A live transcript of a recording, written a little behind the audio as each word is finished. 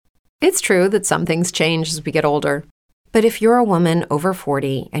It's true that some things change as we get older. But if you're a woman over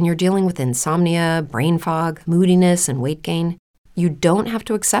 40 and you're dealing with insomnia, brain fog, moodiness, and weight gain, you don't have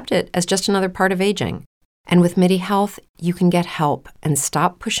to accept it as just another part of aging. And with MIDI Health, you can get help and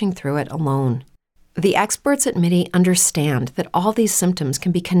stop pushing through it alone. The experts at MIDI understand that all these symptoms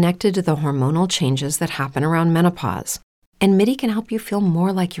can be connected to the hormonal changes that happen around menopause, and MIDI can help you feel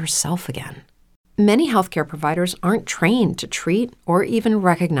more like yourself again. Many healthcare providers aren't trained to treat or even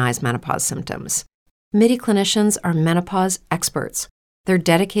recognize menopause symptoms. MIDI clinicians are menopause experts. They're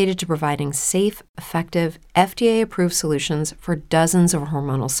dedicated to providing safe, effective, FDA-approved solutions for dozens of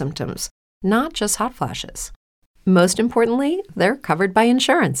hormonal symptoms, not just hot flashes. Most importantly, they're covered by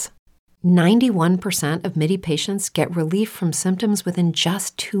insurance. 91% of MIDI patients get relief from symptoms within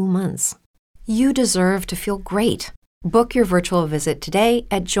just 2 months. You deserve to feel great. Book your virtual visit today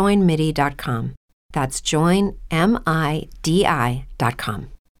at joinmidi.com. That's joinmidi.com.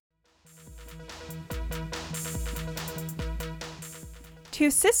 Two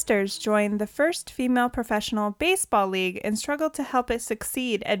sisters join the first female professional baseball league and struggle to help it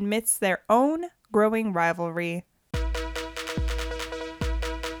succeed amidst their own growing rivalry.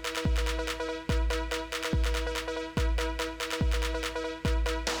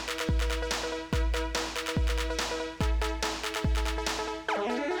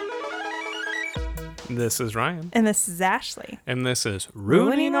 This is Ryan. And this is Ashley. And this is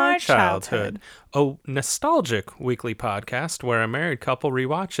Ruining Our Childhood, a nostalgic weekly podcast where a married couple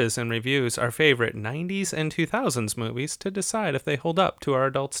rewatches and reviews our favorite 90s and 2000s movies to decide if they hold up to our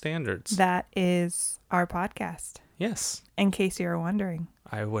adult standards. That is our podcast. Yes. In case you were wondering.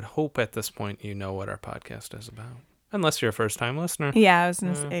 I would hope at this point you know what our podcast is about. Unless you're a first-time listener. Yeah, I was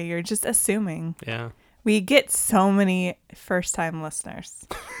going to say, you're just assuming. Yeah. We get so many first-time listeners.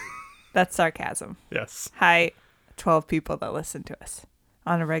 That's sarcasm. Yes. Hi, 12 people that listen to us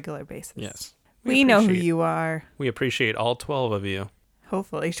on a regular basis. Yes. We know who you are. We appreciate all 12 of you.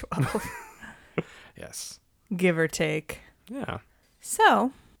 Hopefully 12. Yes. Give or take. Yeah.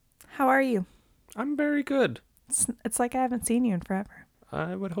 So, how are you? I'm very good. It's like I haven't seen you in forever.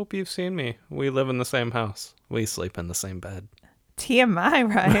 I would hope you've seen me. We live in the same house. We sleep in the same bed.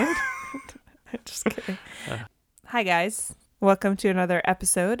 TMI, Ryan. Just kidding. Hi, guys. Welcome to another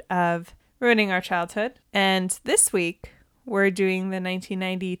episode of Ruining Our Childhood. And this week, we're doing the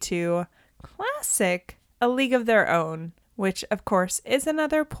 1992 classic, A League of Their Own, which, of course, is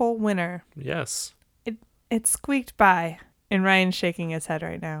another poll winner. Yes. It squeaked by, and Ryan's shaking his head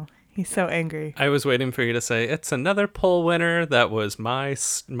right now. He's so angry. I was waiting for you to say, it's another poll winner. That was my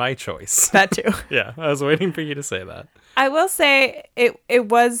choice. That too. Yeah, I was waiting for you to say that. I will say it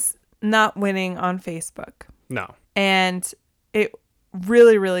was not winning on Facebook. No. And it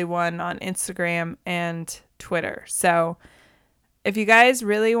really, really won on Instagram and Twitter. So if you guys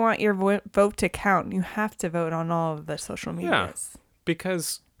really want your vote to count, you have to vote on all of the social medias. Yeah,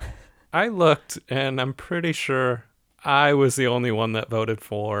 because I looked and I'm pretty sure I was the only one that voted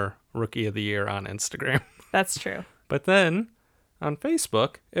for Rookie of the Year on Instagram. That's true. But then on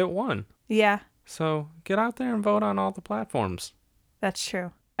Facebook, it won. Yeah. So get out there and vote on all the platforms. That's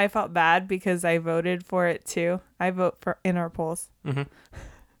true. I felt bad because I voted for it too. I vote for in our polls. Mm-hmm.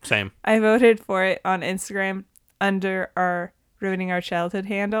 Same. I voted for it on Instagram under our Ruining Our Childhood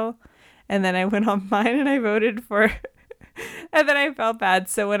handle. And then I went on mine and I voted for and then I felt bad.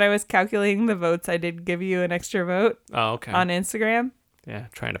 So when I was calculating the votes, I did give you an extra vote. Oh, okay. On Instagram. Yeah,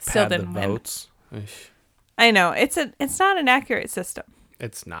 trying to Still pad the didn't win. votes. Eesh. I know. It's not an accurate system.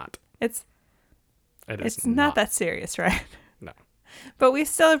 It's not. It's It's not that serious, right? No. But we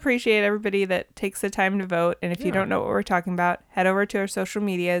still appreciate everybody that takes the time to vote. And if you don't know what we're talking about, head over to our social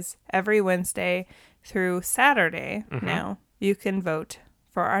medias every Wednesday through Saturday. Mm-hmm. Now you can vote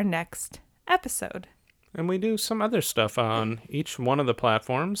for our next episode. And we do some other stuff on each one of the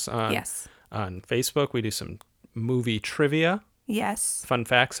platforms. Yes. On Facebook, we do some movie trivia. Yes. Fun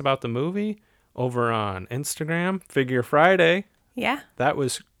facts about the movie. Over on Instagram, Figure Friday. Yeah. That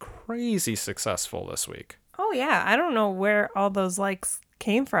was crazy successful this week. Oh, yeah. I don't know where all those likes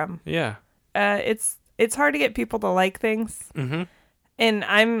came from. Yeah. It's hard to get people to like things. Mm-hmm. And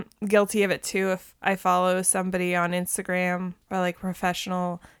I'm guilty of it too. If I follow somebody on Instagram or like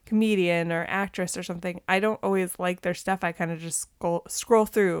professional comedian or actress or something, I don't always like their stuff. I kind of just scroll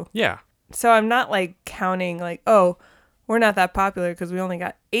through. Yeah. So I'm not like counting like, oh, we're not that popular because we only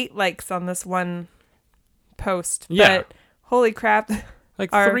got 8 likes on this one post. Yeah. But holy crap.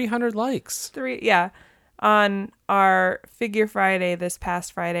 Like 300 likes. On our Figure Friday this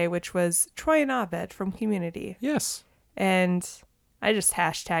past Friday, which was Troy and Abed from Community. Yes. And I just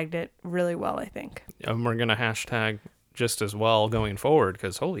hashtagged it really well, I think. And we're going to hashtag just as well going forward,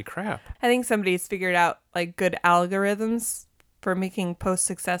 because holy crap. I think somebody's figured out like good algorithms for making posts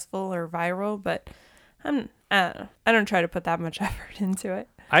successful or viral, but I don't try to put that much effort into it.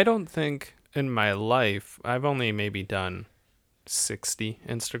 I don't think in my life, I've only maybe done 60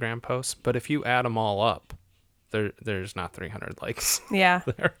 Instagram posts, but if you add them all up, there's not 300 likes Yeah.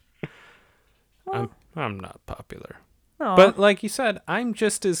 there. Well, I'm not popular. aw. But like you said, I'm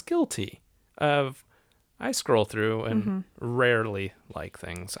just as guilty of, I scroll through and rarely like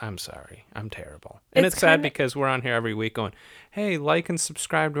things. I'm sorry. I'm terrible. And it's sad because we're on here every week going, hey, like and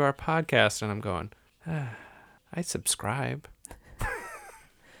subscribe to our podcast. And I'm going, I subscribe.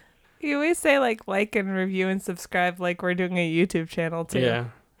 You always say like and review and subscribe like we're doing a YouTube channel too. Yeah.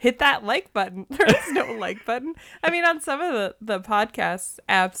 Hit that like button. There is no like button. I mean, on some of the podcast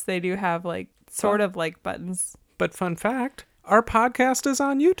apps, they do have like sort of like buttons. But fun fact, our podcast is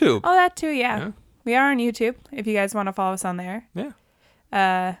on YouTube. Oh, that too, yeah. We are on YouTube if you guys want to follow us on there.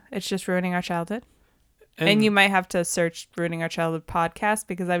 Yeah. It's just Ruining Our Childhood. And you might have to search Ruining Our Childhood podcast,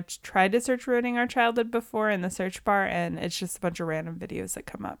 because I've tried to search Ruining Our Childhood before in the search bar, and it's just a bunch of random videos that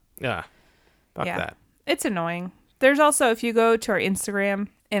come up. Yeah. Fuck that. It's annoying. There's also, if you go to our Instagram,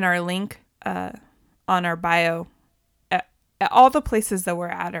 in our link on our bio, all the places that we're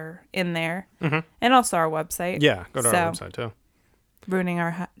at are in there. Mm-hmm. And also our website. Yeah, go to our website too.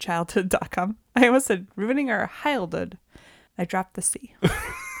 RuiningOurChildhood.com. I almost said Ruining Our Childhood. I dropped the C.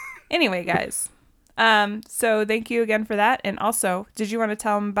 Anyway, guys. So thank you again for that. And also, did you want to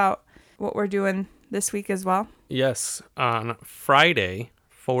tell them about what we're doing this week as well? Yes. On Friday,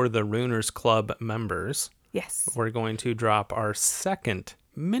 for the Ruiners Club members, yes, we're going to drop our second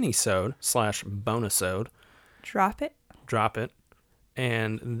mini-sode / bonus-ode. Drop it.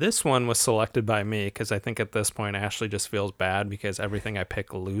 And this one was selected by me because I think at this point Ashley just feels bad because everything I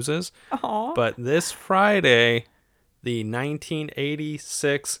pick loses. Aww. But this Friday, the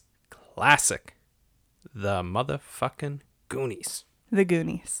 1986 classic, The Motherfucking Goonies. The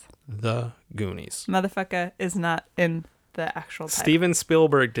Goonies. The Goonies. Motherfucker is not in the actual title. Steven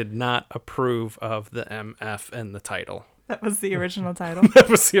Spielberg did not approve of the MF in the title. That was the original title. That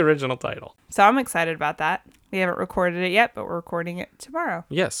was the original title. So I'm excited about that. We haven't recorded it yet, but we're recording it tomorrow.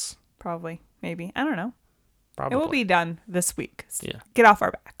 Yes. Probably. Maybe. I don't know. Probably. It will be done this week. Yeah. Get off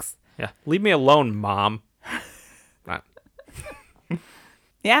our backs. Yeah. Leave me alone, Mom.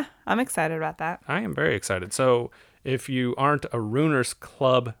 Yeah, I'm excited about that. I am very excited. So if you aren't a Ruiners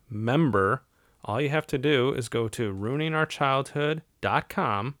Club member, all you have to do is go to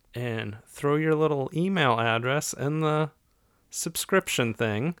ruiningourchildhood.com and throw your little email address in the subscription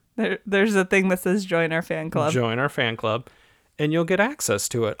thing. There's a thing that says join our fan club. Join our fan club, and you'll get access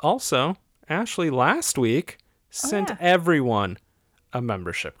to it. Also, Ashley last week sent everyone a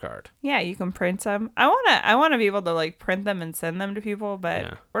membership card. Yeah, you can print them. I want to be able to like print them and send them to people,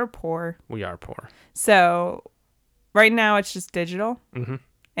 but we're poor. We are poor. So right now it's just digital,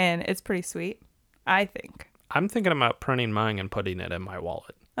 and it's pretty sweet, I think. I'm thinking about printing mine and putting it in my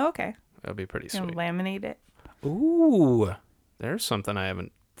wallet. Okay. That'll be pretty You'll sweet. Laminate it. Ooh, there's something I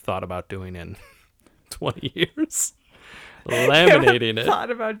haven't thought about doing in 20 years. Laminating it.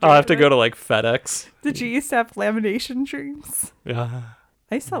 I'll have to go to like FedEx. Did you used to have lamination dreams? Yeah.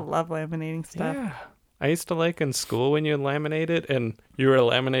 I used to love laminating stuff. Yeah. I used to like in school when you laminate it and you were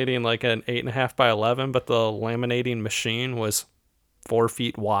laminating like an 8.5 by 11, but the laminating machine was 4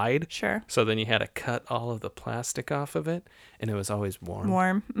 feet wide. Sure. So then you had to cut all of the plastic off of it, and it was always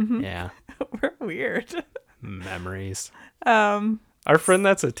warm. Mm-hmm. Yeah. We're weird. Memories. Our friend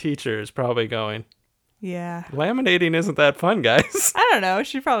that's a teacher is probably going, yeah. Laminating isn't that fun, guys. I don't know.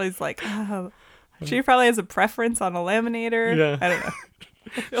 She probably's like, she probably has a preference on a laminator. Yeah. I don't know.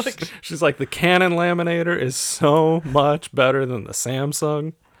 I feel like she's like, the Canon laminator is so much better than the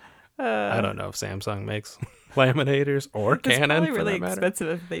Samsung. I don't know if Samsung makes laminators or Canon. It's probably really for that matter.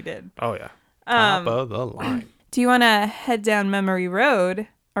 expensive if they did. Oh, yeah. Top of the line. Do you want to head down memory road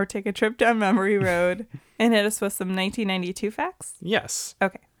or take a trip down memory road and hit us with some 1992 facts? Yes.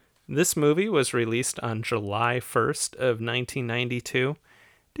 Okay. This movie was released on July 1st of 1992.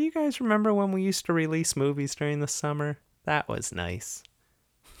 Do you guys remember when we used to release movies during the summer? That was nice.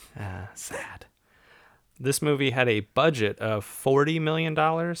 Sad. This movie had a budget of $40 million,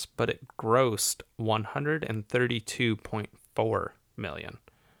 but it grossed $132.4 million.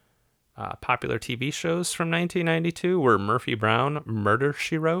 Popular TV shows from 1992 were Murphy Brown, Murder,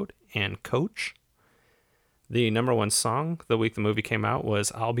 She Wrote, and Coach. The number one song the week the movie came out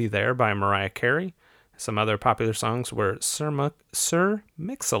was I'll Be There by Mariah Carey. Some other popular songs were Sir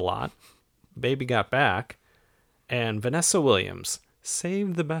Mix-a-Lot, Baby Got Back, and Vanessa Williams,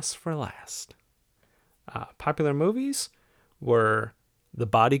 Save the Best for Last. Popular movies were The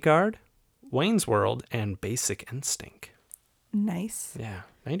Bodyguard, Wayne's World, and Basic Instinct. Nice. Yeah,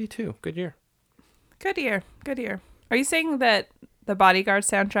 92. Good year. Good year. Good year. Are you saying that the Bodyguard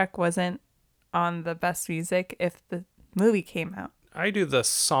soundtrack wasn't on the best music if the movie came out? I do the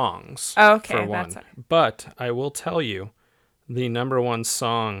songs Okay, for one. that's But I will tell you, the number one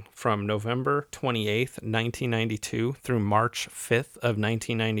song from November 28th, 1992 through March 5th of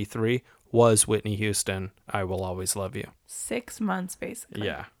 1993 was Whitney Houston, I Will Always Love You. 6 months, basically.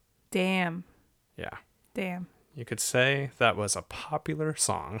 Yeah. Damn. Yeah. Damn. You could say that was a popular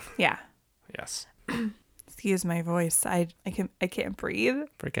song. Yeah. Yes. Excuse my voice. I can't breathe.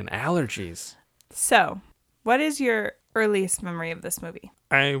 Freaking allergies. So, what is your earliest memory of this movie?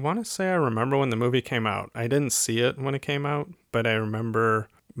 I want to say I remember when the movie came out. I didn't see it when it came out, but I remember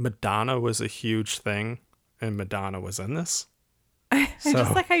Madonna was a huge thing, and Madonna was in this. I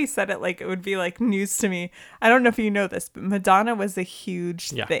just like how you said it like it would be like news to me. I don't know if you know this, but Madonna was a huge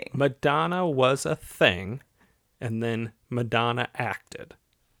thing. Madonna was a thing, and then Madonna acted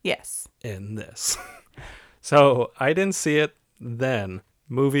Yes. in this. So I didn't see it then.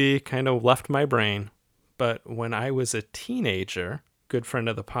 Movie kind of left my brain. But when I was a teenager, good friend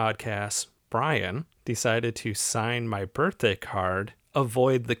of the podcast, Brian, decided to sign my birthday card,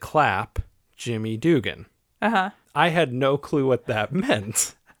 Avoid the Clap, Jimmy Dugan. Uh-huh. I had no clue what that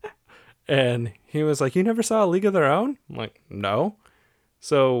meant. And he was like, you never saw A League of Their Own? I'm like, no.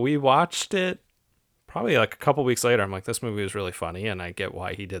 So we watched it probably like a couple weeks later. I'm like, this movie was really funny, and I get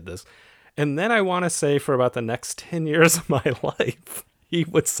why he did this. And then I want to say for about the next 10 years of my life, he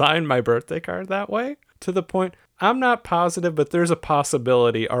would sign my birthday card that way, to the point, I'm not positive, but there's a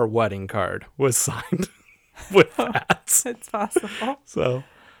possibility our wedding card was signed with that. It's possible. So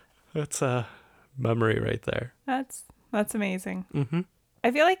that's a memory right there. That's amazing. Mm-hmm.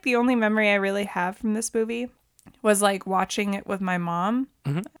 I feel like the only memory I really have from this movie was like watching it with my mom.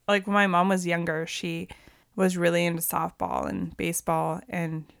 Mm-hmm. Like when my mom was younger, she was really into softball and baseball,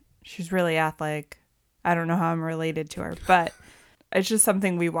 and she's really athletic. I don't know how I'm related to her, but it's just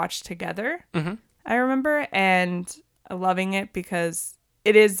something we watched together. Mm-hmm. I remember, and loving it because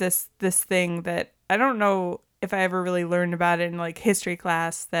it is this thing that I don't know if I ever really learned about it in like history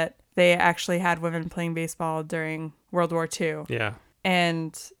class, that they actually had women playing baseball during World War II. Yeah.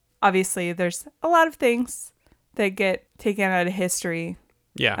 And obviously there's a lot of things that get taken out of history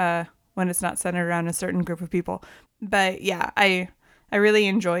when it's not centered around a certain group of people. But yeah, I really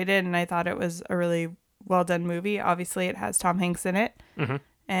enjoyed it, and I thought it was a really well done movie. Obviously it has Tom Hanks in it. Mm-hmm.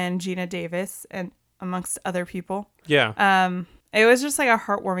 And Gina Davis, and amongst other people. Yeah. It was just like a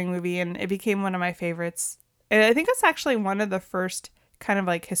heartwarming movie, and it became one of my favorites. And I think it's actually one of the first kind of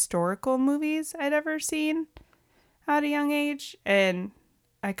like historical movies I'd ever seen at a young age. And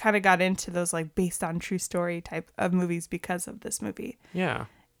I kind of got into those like based on true story type of movies because of this movie. Yeah.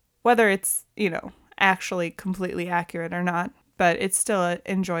 Whether it's, actually completely accurate or not, but it's still an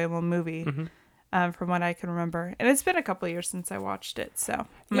enjoyable movie. Mm-hmm. From what I can remember. And it's been a couple of years since I watched it, so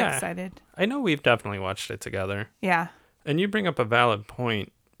I'm excited. I know we've definitely watched it together. Yeah. And you bring up a valid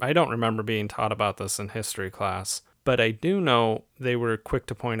point. I don't remember being taught about this in history class, but I do know they were quick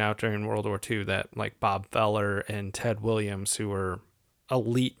to point out during World War II that like Bob Feller and Ted Williams, who were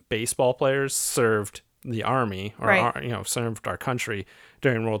elite baseball players, served the army or served our country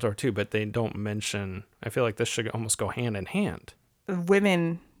during World War II, but they don't mention, I feel like this should almost go hand in hand.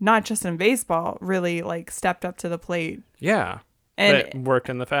 Women, not just in baseball, really like stepped up to the plate. Yeah. And they worked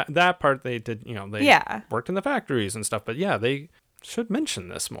in that part they did, they worked in the factories and stuff, but yeah, they should mention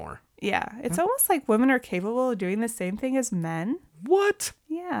this more. Yeah. It's almost like women are capable of doing the same thing as men. What?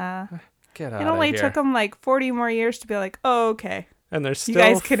 Yeah. Get out of here. It only took them like 40 more years to be like, oh, okay. And they're still, you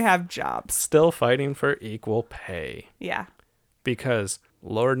guys can have jobs. Still fighting for equal pay. Yeah. Because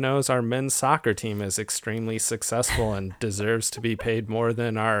Lord knows our men's soccer team is extremely successful and deserves to be paid more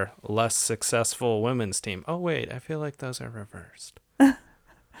than our less successful women's team. Oh, wait, I feel like those are reversed.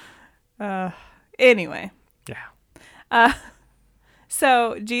 Anyway. Yeah.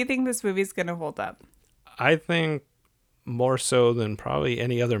 So do you think this movie's going to hold up? I think more so than probably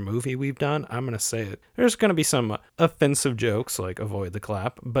any other movie we've done. I'm going to say it. There's going to be some offensive jokes like Avoid the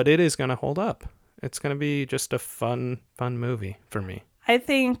Clap, but it is going to hold up. It's going to be just a fun movie for me. I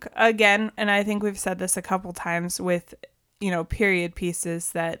think, again, and I think we've said this a couple times with, period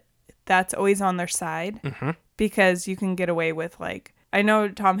pieces, that's always on their side. Mm-hmm. Because you can get away with, like, I know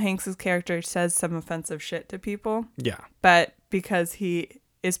Tom Hanks' character says some offensive shit to people. Yeah. But because he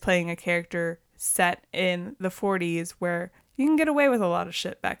is playing a character set in the 40s where you can get away with a lot of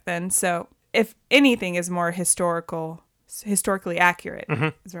shit back then. So if anything is more historical historically accurate,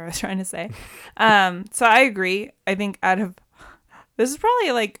 is what I was trying to say. So I agree. I think this is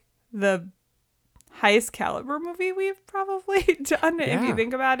probably like the highest caliber movie we've probably done, if you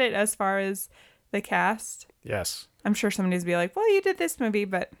think about it, as far as the cast. Yes. I'm sure somebody's be like, well, you did this movie,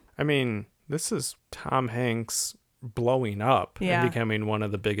 but... I mean, this is Tom Hanks blowing up and becoming one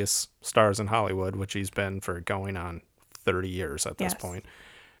of the biggest stars in Hollywood, which he's been for going on 30 years at this point.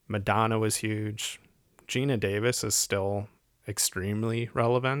 Madonna was huge. Gina Davis is still extremely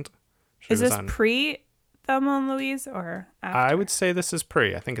relevant. Is this pre Thelma and Louise or after? I would say this is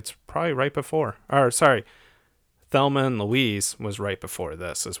pre. I think it's probably right before. Or, sorry, Thelma and Louise was right before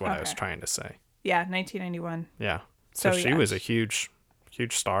this, is what I was trying to say. Yeah, 1991. Yeah. So she was a huge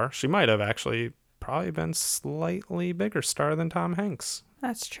star. She might have actually probably been slightly bigger star than Tom Hanks.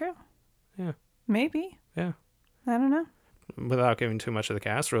 That's true. Yeah. Maybe. Yeah. I don't know. Without giving too much of the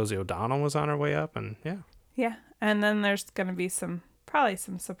cast, Rosie O'Donnell was on her way up, and Yeah, and then there's going to be probably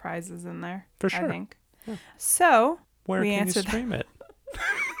some surprises in there. For sure. I think. Yeah. So, where can you stream it?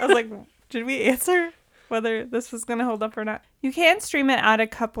 I was like, did we answer whether this was going to hold up or not? You can stream it at a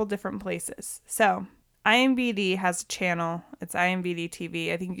couple different places. So, IMBD has a channel. It's IMBD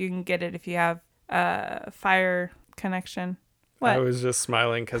TV. I think you can get it if you have a Fire connection. What? I was just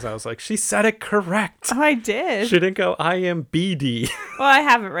smiling because I was like, she said it correct. Oh, I did. She didn't go IMBD. Well, I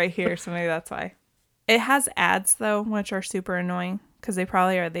have it right here, so maybe that's why. It has ads, though, which are super annoying because they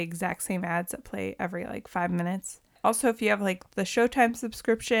probably are the exact same ads that play every, 5 minutes. Also, if you have, the Showtime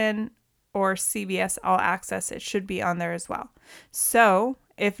subscription or CBS All Access, it should be on there as well. So,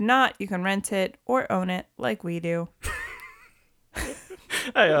 if not, you can rent it or own it like we do.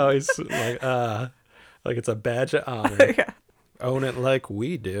 I always, like it's a badge of honor. Yeah. Own it like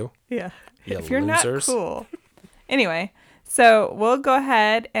we do. Yeah. You if you're losers. not cool. Anyway, so we'll go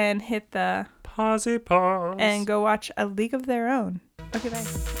ahead and hit the pause and go watch A League of Their Own. Okay, bye.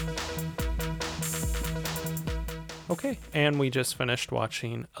 Okay, and we just finished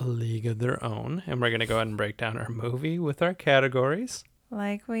watching A League of Their Own, and we're going to go ahead and break down our movie with our categories.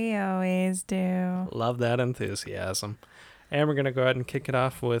 Like we always do. Love that enthusiasm. And we're going to go ahead and kick it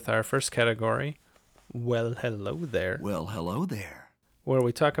off with our first category, Well, Hello There. Well, hello there. Where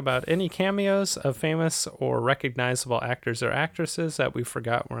we talk about any cameos of famous or recognizable actors or actresses that we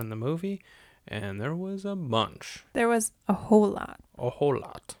forgot were in the movie. And there was a bunch. There was a whole lot. A whole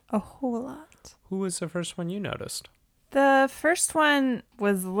lot. A whole lot. Who was the first one you noticed? The first one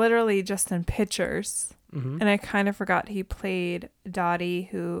was literally just in pictures. Mm-hmm. And I kind of forgot he played Dottie,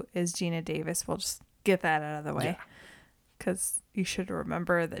 who is Gina Davis. We'll just get that out of the way. Because you should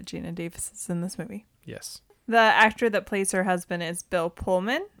remember that Gina Davis is in this movie. Yes. The actor that plays her husband is Bill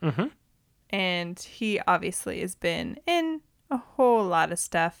Pullman. Mm-hmm. And he obviously has been in a whole lot of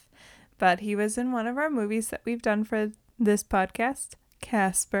stuff. But he was in one of our movies that we've done for this podcast,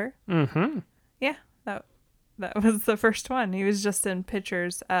 Casper. Mm-hmm. Yeah, that was the first one. He was just in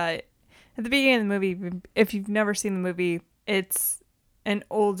pictures. At the beginning of the movie, if you've never seen the movie, it's an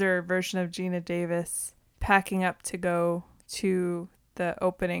older version of Gina Davis packing up to go to the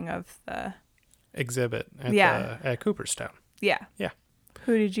opening of the exhibit at Cooperstown. Yeah. Yeah.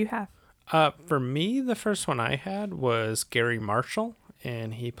 Who did you have? For me, the first one I had was Gary Marshall,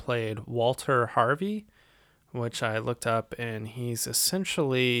 and he played Walter Harvey, which I looked up, and he's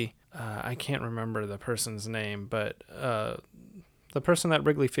essentially, I can't remember the person's name, but the person that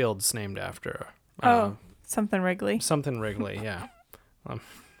Wrigley Field's named after. Something Wrigley. Something Wrigley, yeah. I'm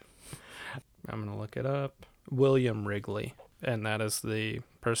going to look it up. William Wrigley, and that is the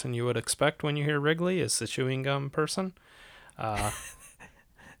person you would expect when you hear Wrigley, is the chewing gum person.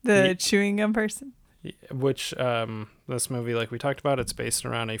 Chewing gum person? Which, this movie, like we talked about, it's based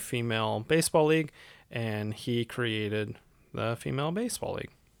around a female baseball league, and he created the female baseball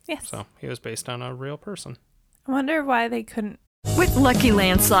league. Yes. So he was based on a real person. I wonder why they couldn't. With Lucky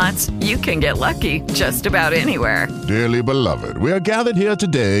Land Slots, you can get lucky just about anywhere. Dearly beloved, we are gathered here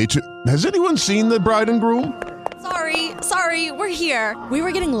today to... Has anyone seen the bride and groom? Sorry, we're here. We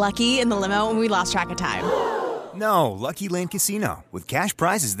were getting lucky in the limo and we lost track of time. No, Lucky Land Casino, with cash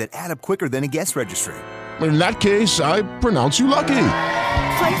prizes that add up quicker than a guest registry. In that case, I pronounce you lucky.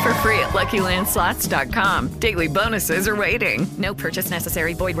 Play for free at LuckyLandSlots.com. Daily bonuses are waiting. No purchase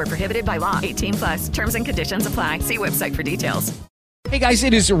necessary. Void where prohibited by law. 18+. Terms and conditions apply. See website for details. Hey guys,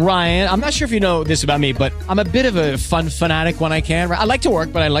 it is Ryan. I'm not sure if you know this about me, but I'm a bit of a fun fanatic when I can. I like to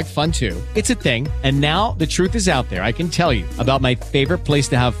work, but I like fun too. It's a thing. And now the truth is out there. I can tell you about my favorite place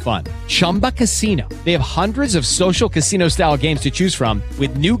to have fun. Chumba Casino. They have hundreds of social casino style games to choose from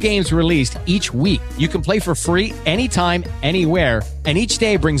with new games released each week. You can play for free anytime, anywhere, And each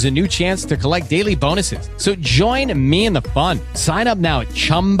day brings a new chance to collect daily bonuses. So join me in the fun. Sign up now at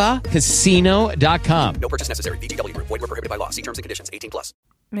ChumbaCasino.com. No purchase necessary. VGW Group. Void where prohibited by law. See terms and conditions. 18+.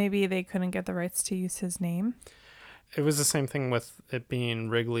 Maybe they couldn't get the rights to use his name. It was the same thing with it being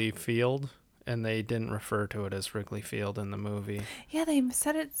Wrigley Field, and they didn't refer to it as Wrigley Field in the movie. Yeah, they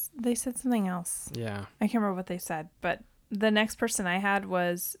said something else. Yeah. I can't remember what they said, but the next person I had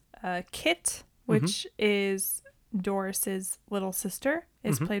was Kit, which is Doris's little sister,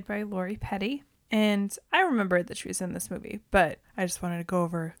 is played by Lori Petty. And I remembered that she was in this movie, but I just wanted to go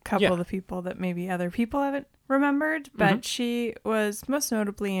over a couple of the people that maybe other people haven't remembered. But she was most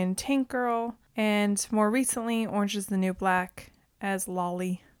notably in Tank Girl, and more recently Orange is the New Black as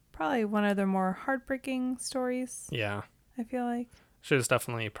Lolly. Probably one of the more heartbreaking stories. Yeah. I feel like. She was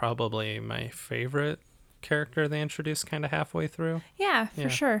definitely probably my favorite character they introduced kind of halfway through. Yeah, for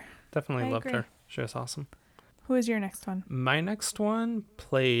sure. Definitely I loved agree. her. She was awesome. Who is your next one? My next one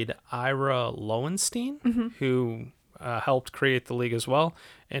played Ira Lowenstein, who helped create the league as well,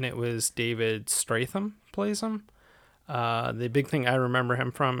 and it was David Stratham plays him. The big thing I remember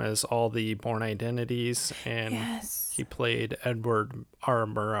him from is all the Bourne Identities, and he played Edward R.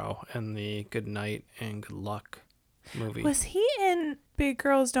 Murrow in the Good Night and Good Luck movie. Was he in Big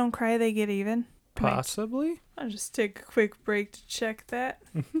Girls Don't Cry, They Get Even? Possibly. I'll just take a quick break to check that.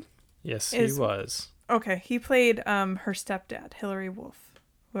 Yes, he was. Okay, he played her stepdad, Hilary Wolf,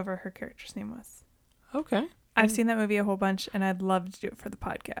 whoever her character's name was. Okay. I've seen that movie a whole bunch, and I'd love to do it for the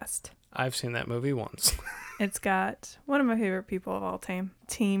podcast. I've seen that movie once. It's got one of my favorite people of all time.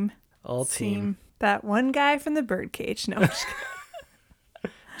 Team. That one guy from the Birdcage. No, I'm just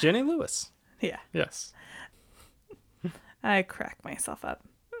kidding. Jenny Lewis. Yeah. Yes. I crack myself up.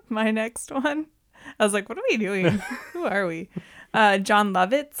 My next one. I was like, what are we doing? Who are we? John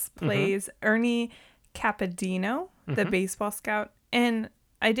Lovitz plays Ernie Capadino, the baseball scout. And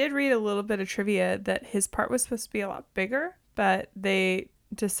I did read a little bit of trivia that his part was supposed to be a lot bigger, but they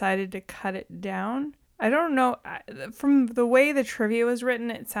decided to cut it down. I don't know. From the way the trivia was written,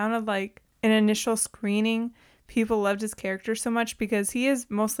 it sounded like an initial screening, people loved his character so much because he is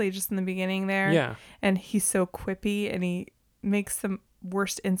mostly just in the beginning there. Yeah. And he's so quippy and he makes the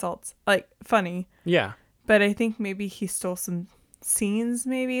worst insults, like, funny. Yeah. But I think maybe he stole some scenes,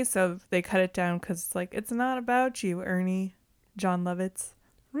 maybe, so they cut it down because it's like, it's not about you, Ernie. John Lovitz.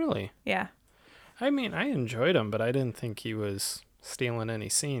 Really? Yeah. I mean, I enjoyed him, but I didn't think he was stealing any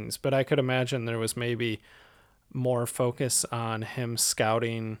scenes. But I could imagine there was maybe more focus on him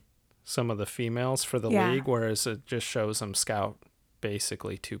scouting some of the females for the league, whereas it just shows him scout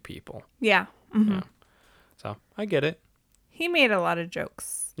basically 2 people. Yeah. Mm-hmm. Yeah. So I get it. He made a lot of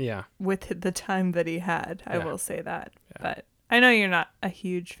jokes. Yeah. With the time that he had, I will say that. Yeah. But I know you're not a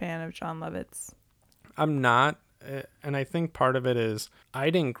huge fan of John Lovitz. I'm not. And I think part of it is I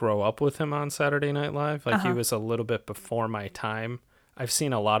didn't grow up with him on Saturday Night Live. Like, he was a little bit before my time. I've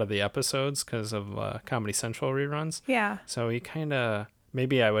seen a lot of the episodes because of Comedy Central reruns. Yeah. So he kind of,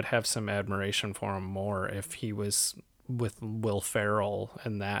 maybe I would have some admiration for him more if he was with Will Ferrell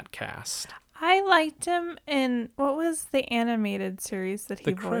and that cast. I liked him in, what was the animated series that he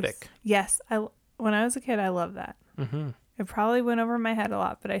voiced? The Critic. Yes. When I was a kid, I loved that. Mm-hmm. It probably went over my head a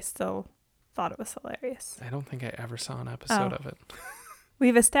lot, but I still thought it was hilarious. I don't think I ever saw an episode of it.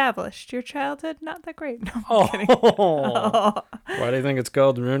 We've established your childhood not that great. No, I'm kidding. Why do you think it's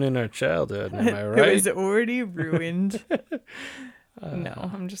called Ruining Our Childhood? Am I right? It was already ruined. No,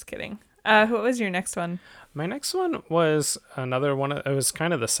 I'm just kidding. What was your next one? My next one was another one. It was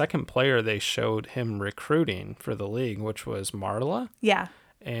kind of the second player they showed him recruiting for the league, which was Marla. Yeah.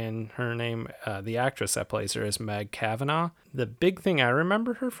 And her name, the actress that plays her, is Meg Cavanaugh. The big thing I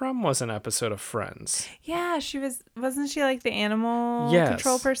remember her from was an episode of Friends. Yeah, wasn't she like the animal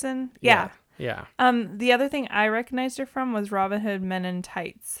control person? Yeah. The other thing I recognized her from was Robin Hood Men in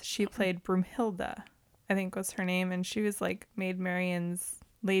Tights. She played Broomhilda, I think was her name, and she was like Maid Marian's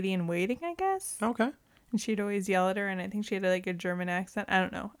lady in waiting, I guess. Okay. And she'd always yell at her, and I think she had like a German accent. I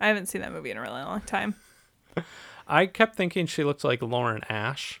don't know. I haven't seen that movie in a really long time. I kept thinking she looked like Lauren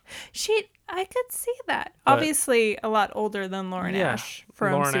Ash. I could see that. But obviously, a lot older than Lauren Ash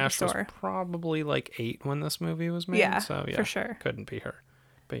from Lauren Superstore. Ash was probably like 8 when this movie was made. Yeah, so yeah, for sure. Couldn't be her.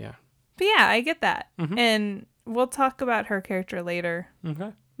 But yeah, I get that. Mm-hmm. And we'll talk about her character later.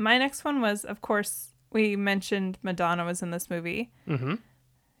 Okay. My next one was, of course, we mentioned Madonna was in this movie. Mm-hmm.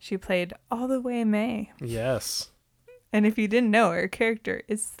 She played All the Way May. Yes. And if you didn't know, her character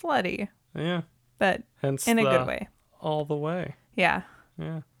is slutty. Yeah. But hence in a good way. All the way. Yeah.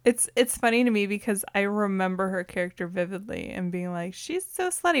 Yeah. It's funny to me because I remember her character vividly and being like, she's so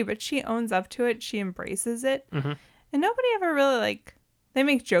slutty, but she owns up to it. She embraces it. Mm-hmm. And nobody ever really, like, they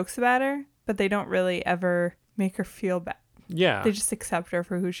make jokes about her, but they don't really ever make her feel bad. Yeah. They just accept her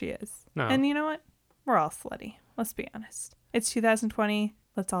for who she is. No. And you know what? We're all slutty. Let's be honest. It's 2020.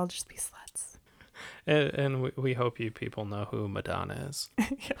 Let's all just be sluts. And we hope you people know who Madonna is.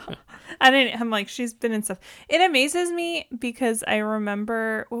 Yeah. I'm like, she's been in stuff. It amazes me because I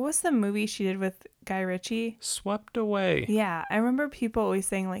remember, what was the movie she did with Guy Ritchie? Swept Away. Yeah, I remember people always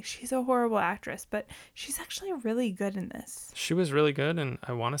saying, like, she's a horrible actress, but she's actually really good in this. She was really good, and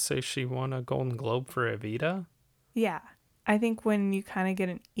I want to say she won a Golden Globe for Evita. Yeah. I think when you kind of get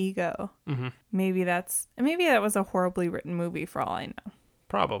an ego, Mm-hmm. maybe that was a horribly written movie for all I know.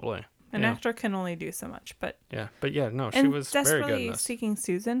 Probably. An Yeah. actor can only do so much, but no, she and was very good in Desperately this. Seeking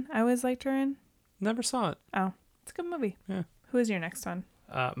Susan, I always liked her in. Never saw it. Oh, it's a good movie. Yeah. Who is your next one?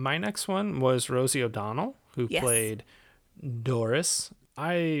 My next one was Rosie O'Donnell, who Yes. played Doris.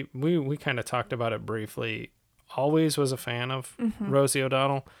 We kind of talked about it briefly. Always was a fan of Mm-hmm. Rosie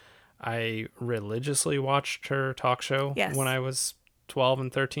O'Donnell. I religiously watched her talk show Yes. when I was 12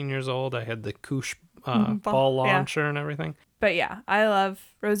 and 13 years old. I had the Koosh Ball, ball yeah. launcher and everything. But yeah, I love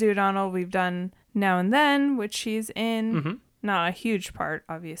Rosie O'Donnell. We've done Now and Then, which she's in. Mm-hmm. Not a huge part,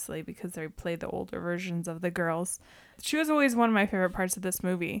 obviously, because they played the older versions of the girls. She was always one of my favorite parts of this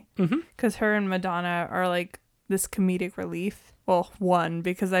movie. Because her and Madonna are like this comedic relief. Well, one,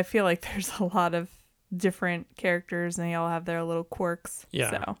 because I feel like there's a lot of different characters and they all have their little quirks.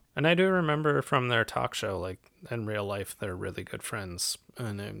 Yeah. So. And I do remember from their talk show, like in real life, they're really good friends.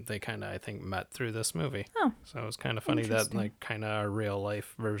 And they kind of, I think, met through this movie. Oh. So it was kind of funny that, Interesting. like, kind of are real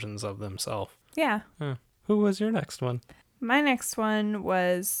life versions of themselves. Yeah. Who was your next one? My next one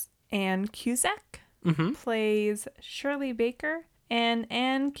was Anne Cusack. Mm-hmm. Plays Shirley Baker. And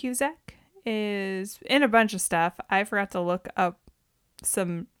Anne Cusack is in a bunch of stuff. I forgot to look up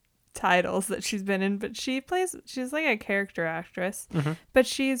some titles that she's been in, but she's like a character actress. Mm-hmm. But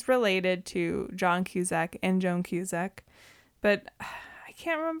she's related to John Cusack and Joan Cusack. But I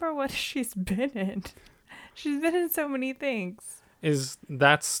can't remember what she's been in. She's been in so many things.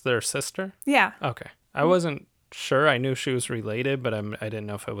 That's their sister? Yeah. Okay. I wasn't sure. I knew she was related, but I didn't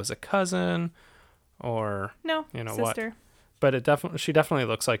know if it was a cousin or No, sister. what. But she definitely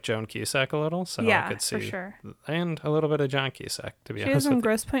looks like Joan Cusack a little, so Yeah, I could see. for sure. And a little bit of John Cusack, to be She honest was in with you.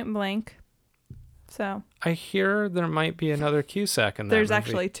 Grosse Pointe Blank. So I hear there might be another Cusack in that there's movie.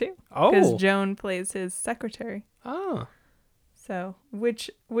 actually two. Oh. Because Joan plays his secretary. Oh. So which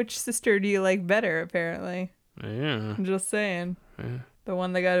sister do you like better, apparently? Yeah. I'm just saying. Yeah. The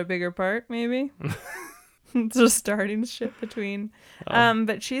one that got a bigger part, maybe? Just starting shit between.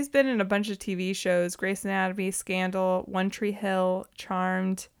 But she's been in a bunch of TV shows. Grey's Anatomy, Scandal, One Tree Hill,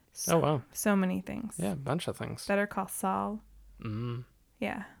 Charmed. Oh, wow. So many things. Yeah, a bunch of things. Better Call Saul. Mm.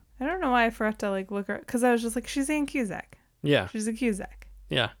 Yeah. I don't know why I forgot to look her, because I was just like, she's Anne Cusack. Yeah. She's a Cusack.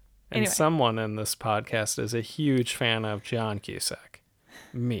 Yeah. And Anyway. someone in this podcast is a huge fan of John Cusack.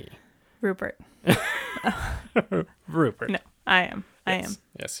 Me. Rupert. Rupert. No, I am. I am.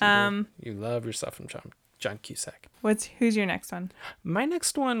 Yes, you Um, do. You love yourself from John Cusack. Who's your next one? My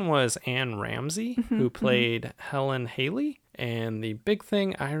next one was Anne Ramsey, who played Helen Haley. And the big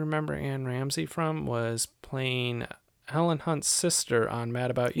thing I remember Anne Ramsey from was playing Helen Hunt's sister on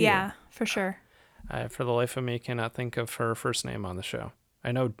Mad About You. Yeah, for sure. I, for the life of me, cannot think of her first name on the show.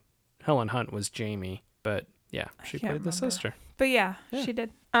 I know Helen Hunt was Jamie, but yeah, she can't played the remember. sister. But yeah, she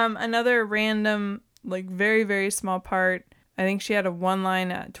did. Another random, like very, very small part. I think she had a one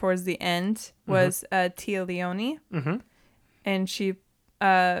line towards the end was Tia Leone. Mm-hmm. And she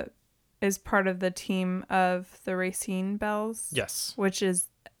is part of the team of the Racine Bells. Yes. Which is,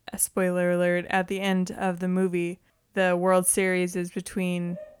 a spoiler alert, at the end of the movie, the World Series is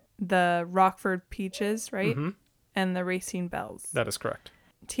between the Rockford Peaches, right? Mm-hmm. And the Racine Bells. That is correct.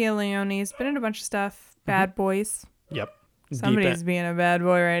 Tia Leone's been in a bunch of stuff. Bad Boys. Yep. Somebody's being a bad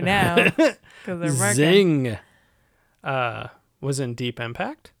boy right now. 'Cause they're working. Zing! Was in Deep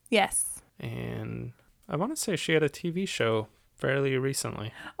Impact. Yes. And I want to say she had a TV show fairly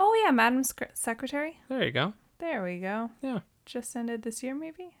recently. Oh, yeah. Madam Secretary. There you go. There we go. Yeah. Just ended this year,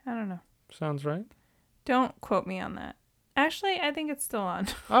 maybe? I don't know. Sounds right. Don't quote me on that. Actually, I think it's still on.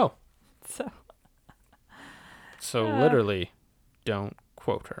 Oh. So Literally, don't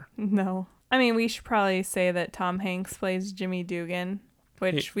quote her. no. I mean, we should probably say that Tom Hanks plays Jimmy Dugan,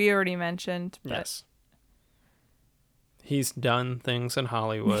 which we already mentioned. But Yes. He's done things in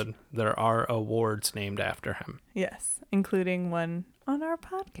Hollywood. There are awards named after him. Yes, including one on our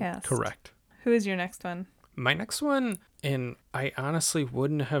podcast. Correct. Who is your next one? My next one, and I honestly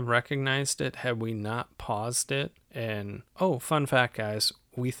wouldn't have recognized it had we not paused it. And, oh, fun fact, guys,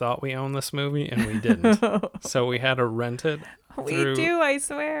 we thought we owned this movie and we didn't. So we had to rent it. We do, I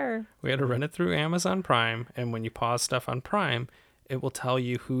swear. We had to rent it through Amazon Prime, and when you pause stuff on Prime, it will tell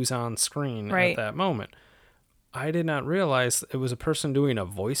you who's on screen at that moment. I did not realize it was a person doing a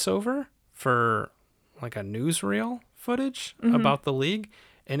voiceover for like a newsreel footage about the league,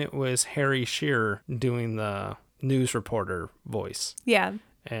 and it was Harry Shearer doing the news reporter voice. Yeah.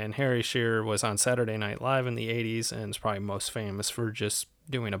 And Harry Shearer was on Saturday Night Live in the 80s and is probably most famous for just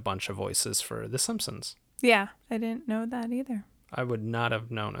doing a bunch of voices for The Simpsons. Yeah, I didn't know that either. I would not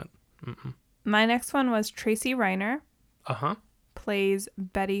have known it. Mm-mm. My next one was Tracy Reiner. Uh-huh. Plays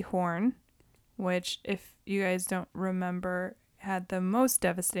Betty Horn, which, if you guys don't remember, had the most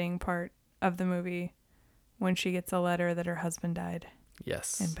devastating part of the movie when she gets a letter that her husband died.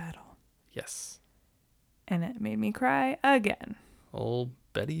 Yes. In battle. Yes. And it made me cry again. Old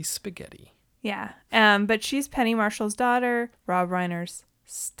Betty Spaghetti. Yeah. But she's Penny Marshall's daughter, Rob Reiner's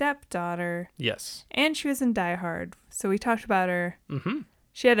stepdaughter. Yes. And she was in Die Hard. So we talked about her. Mm-hmm.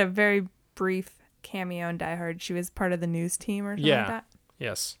 She had a very brief cameo in Die Hard. She was part of the news team or something like that.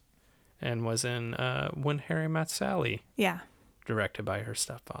 Yes. And was in When Harry Met Sally. Yeah. Directed by her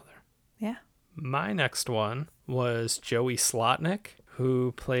stepfather. Yeah. My next one was Joey Slotnick,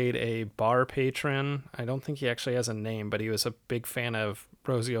 who played a bar patron. I don't think he actually has a name, but he was a big fan of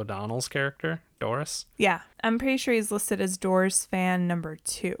Rosie O'Donnell's character, Doris. Yeah. I'm pretty sure he's listed as Doris fan number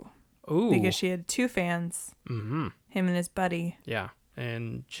 2. Ooh. Because she had 2 fans. Mm-hmm. Him and his buddy. Yeah.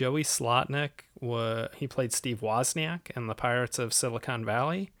 And Joey Slotnick, he played Steve Wozniak in The Pirates of Silicon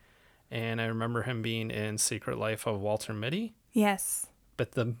Valley. And I remember him being in Secret Life of Walter Mitty. Yes.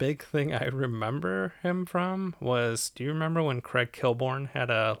 But the big thing I remember him from was, do you remember when Craig Kilborn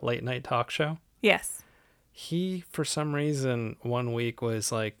had a late night talk show? Yes. He, for some reason, one week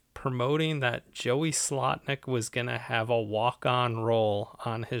was like promoting that Joey Slotnick was going to have a walk-on role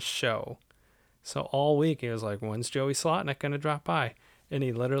on his show. So all week he was like, when's Joey Slotnick going to drop by? And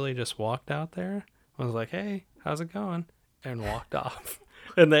he literally just walked out there, was like, hey, how's it going? And walked off.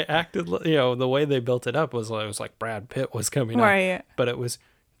 And they acted, the way they built it up was like, it was like Brad Pitt was coming up. But it was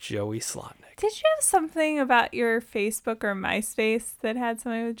Joey Slotnick. Did you have something about your Facebook or MySpace that had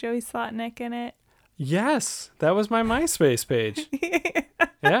something with Joey Slotnick in it? Yes, that was my MySpace page.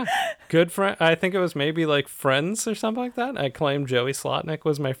 Yeah. Good friend. I think it was maybe like Friends or something like that. I claimed Joey Slotnick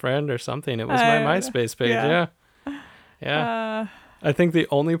was my friend or something. It was my MySpace page. Yeah. I think the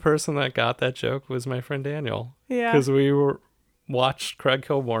only person that got that joke was my friend Daniel. Yeah. Because we watched Craig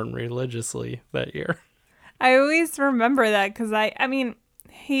Kilborn religiously that year. I always remember that because I mean,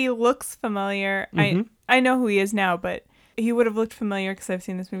 he looks familiar. Mm-hmm. I know who he is now, but he would have looked familiar because I've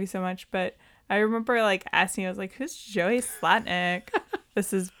seen this movie so much. But I remember like asking, I was like, who's Joey Slotnick?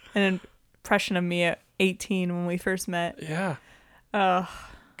 This is an impression of me at 18 when we first met. Yeah. Oh.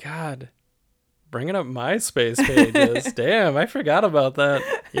 God. Bringing up MySpace pages. Damn, I forgot about that.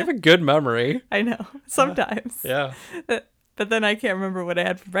 You have a good memory. I know. Sometimes. Yeah. But then I can't remember what I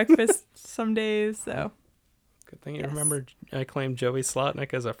had for breakfast some days, so. Good thing you remember I claimed Joey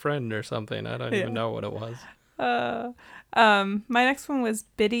Slotnick as a friend or something. I don't even know what it was. My next one was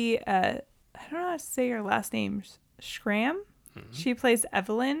Biddy, I don't know how to say her last name, Schramm. Mm-hmm. She plays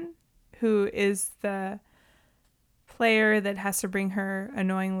Evelyn, who is the player that has to bring her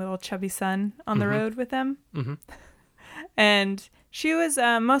annoying little chubby son on the road with them. Mm-hmm. And she was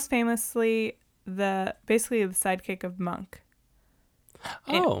most famously basically the sidekick of Monk.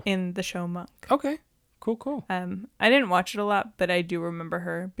 In the show Monk. Okay. Cool. I didn't watch it a lot, but I do remember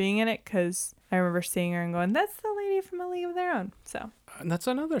her being in it because I remember seeing her and going, that's the lady from A League of Their Own. So. And that's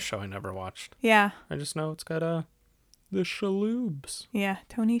another show I never watched. Yeah. I just know it's got the Shaloobs. Yeah,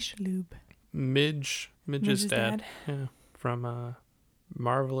 Tony Shalhoub. Midge's dad. Yeah, from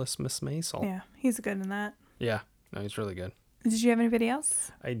Marvelous Miss Maisel. Yeah, he's good in that. Yeah, no, he's really good. Did you have anybody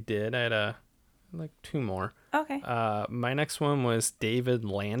else? I did. I had like 2 more. Okay. My next one was David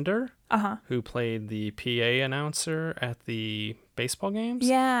Lander, who played the PA announcer at the baseball games.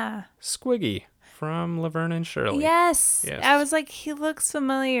 Yeah. Squiggy from Laverne and Shirley. Yes. I was like, he looks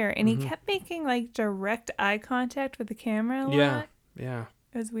familiar, and he kept making like direct eye contact with the camera a lot. Yeah.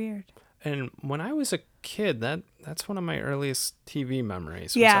 It was weird. And when I was a kid, that's one of my earliest TV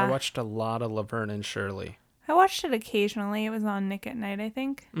memories. I watched a lot of Laverne and Shirley. I watched it occasionally. It was on Nick at Night, I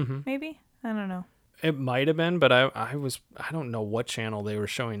think. Maybe. I don't know. It might have been, but I don't know what channel they were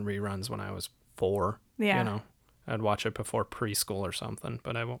showing reruns when I was 4. Yeah. I'd watch it before preschool or something,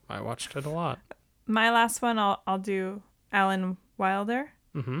 but I watched it a lot. My last one, I'll do Alan Wilder,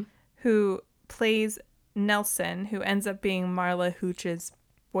 who plays Nelson, who ends up being Marla Hooch's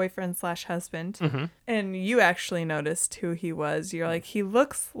boyfriend / husband. Mm-hmm. And you actually noticed who he was. You're like, he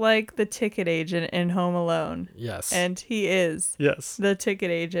looks like the ticket agent in Home Alone. Yes. And he is the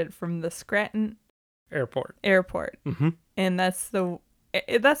ticket agent from the Scranton Airport. Mm-hmm. And that's the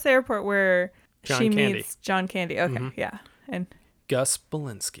airport where John she Candy. meets John Candy. Okay, Mhm. yeah. And Gus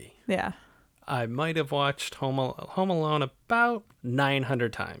Belinsky. yeah. I might have watched Home Alone about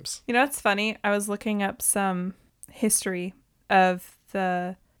 900 times. You know, it's funny. I was looking up some history of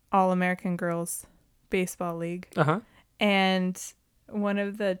the All-American Girls Baseball League. Uh-huh. And one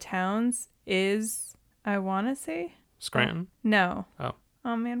of the towns is, I want to say? Scranton? No. Oh.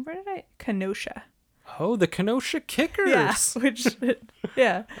 Oh, man, where did Kenosha. Oh, the Kenosha Kickers. Yeah, which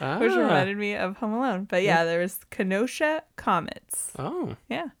Ah. reminded me of Home Alone. But yeah, there was Kenosha Comets. Oh.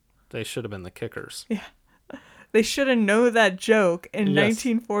 Yeah. They should have been the Kickers. Yeah. They should have known that joke in Yes.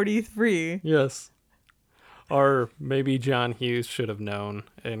 1943. Yes. Or maybe John Hughes should have known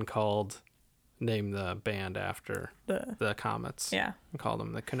and named the band after the Comets. Yeah. And called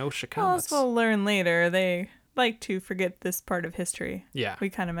them the Kenosha Well, Comets. as we'll learn later, they like to forget this part of history. Yeah. We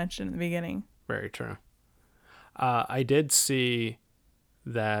kind of mentioned in the beginning. Very true. I did see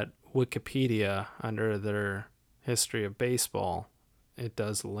that Wikipedia, under their history of baseball, it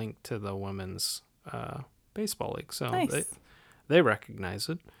does link to the women's baseball league. So Nice. they recognize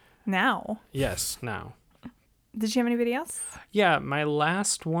it. Now. Yes, now. Did you have anybody else? Yeah, my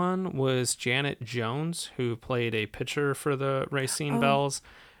last one was Janet Jones, who played a pitcher for the Racine Bells.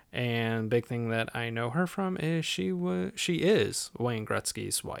 And big thing that I know her from is she is Wayne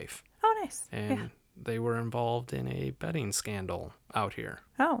Gretzky's wife. Oh, nice. And they were involved in a betting scandal out here.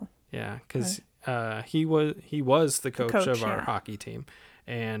 Oh. Yeah, because he was the coach of our yeah. hockey team,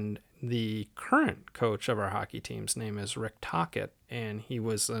 and the current coach of our hockey team's name is Rick Tocchet, and he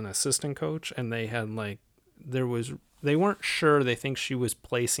was an assistant coach, and they had they weren't sure. They think she was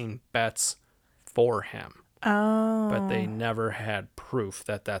placing bets for him. Oh. But they never had proof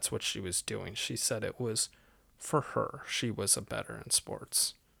that that's what she was doing. She said it was for her. She was a bettor in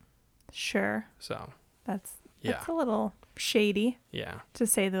sports. Sure. So That's a little shady. Yeah. To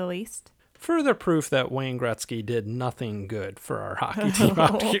say the least. Further proof that Wayne Gretzky did nothing good for our hockey team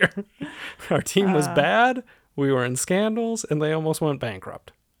out here. Our team was bad. We were in scandals, and they almost went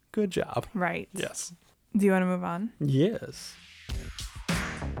bankrupt. Good job. Right. Yes. Do you want to move on? Yes.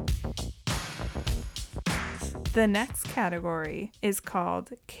 The next category is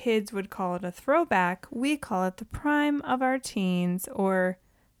called Kids Would Call It a Throwback. We call it the prime of our teens, or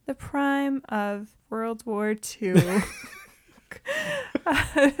the prime of World War II.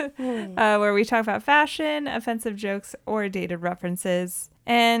 Where we talk about fashion, offensive jokes, or dated references.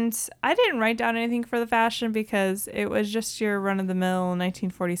 And I didn't write down anything for the fashion because it was just your run-of-the-mill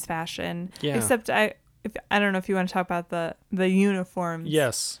 1940s fashion. Yeah. Except I don't know if you want to talk about the uniforms.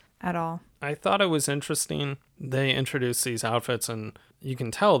 Yes. At all. I thought it was interesting. They introduced these outfits, and you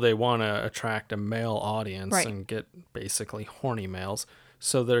can tell they want to attract a male audience and get basically horny males.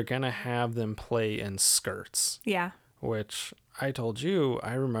 So they're going to have them play in skirts. Yeah. Which I told you,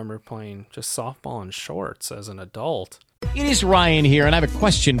 I remember playing just softball in shorts as an adult. It is Ryan here, and I have a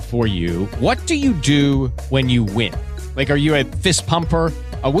question for you. What do you do when you win? Like, are you a fist pumper,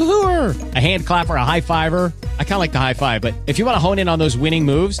 a woohooer, a hand clapper, a high fiver? I kind of like the high five, but if you want to hone in on those winning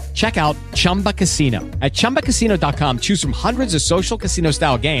moves, check out Chumba Casino. At ChumbaCasino.com, choose from hundreds of social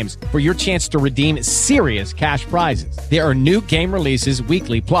casino-style games for your chance to redeem serious cash prizes. There are new game releases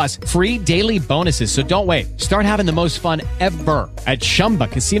weekly, plus free daily bonuses. So don't wait. Start having the most fun ever at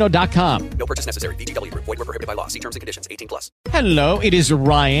ChumbaCasino.com. No purchase necessary. VGW. Void were prohibited by law. See terms and conditions. 18+. Hello, it is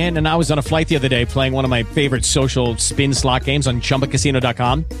Ryan, and I was on a flight the other day playing one of my favorite social spin slot games on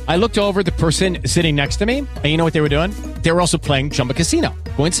ChumbaCasino.com. I looked over at the person sitting next to me, and you know what they were doing? They were also playing Chumba Casino.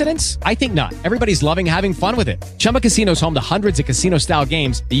 Coincidence? I think not. Everybody's loving having fun with it. Chumba Casino is home to hundreds of casino-style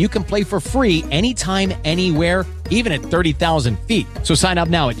games that you can play for free anytime, anywhere, even at 30,000 feet. So sign up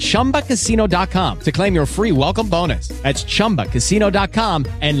now at ChumbaCasino.com to claim your free welcome bonus. That's ChumbaCasino.com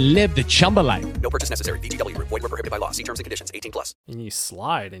and live the Chumba life. No purchase necessary. VGW. Void were prohibited by law. See terms and conditions. 18+. And you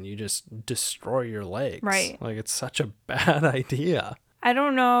slide and you just destroy your legs. Right. Like, it's such a bad idea. I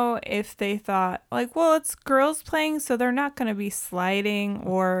don't know if they thought, like, well, it's girls playing, so they're not going to be sliding,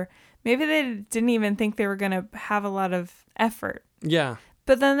 or maybe they didn't even think they were going to have a lot of effort. Yeah.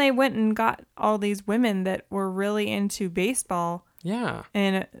 But then they went and got all these women that were really into baseball. Yeah.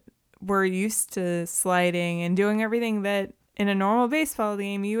 And were used to sliding and doing everything that in a normal baseball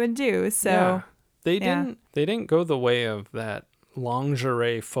game you would do. So yeah. They didn't go the way of that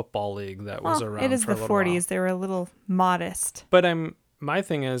lingerie football league that was around. It is for the a 40s. while. They were a little modest. But my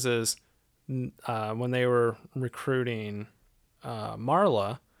thing is when they were recruiting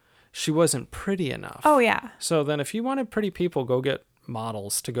Marla, she wasn't pretty enough. Oh, yeah. So then if you wanted pretty people, go get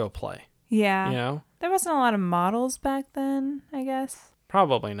models to go play. Yeah. You know? There wasn't a lot of models back then, I guess.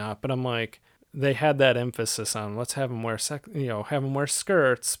 Probably not, but I'm like, they had that emphasis on let's have them wear have them wear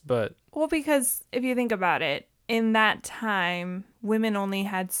skirts, but Well, because if you think about it, in that time, women only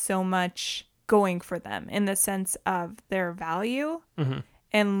had so much going for them in the sense of their value,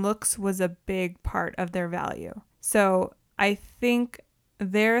 and looks was a big part of their value. So I think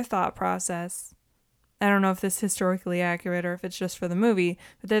their thought process, I don't know if this is historically accurate or if it's just for the movie,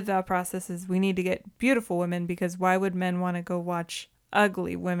 but their thought process is we need to get beautiful women because why would men want to go watch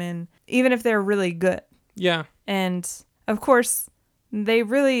ugly women, even if they're really good? yeah. And of course, they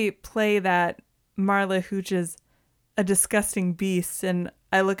really play that Marla Hooch is a disgusting beast. And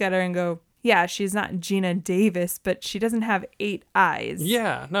I look at her and go, yeah, she's not Gina Davis, but she doesn't have 8 eyes.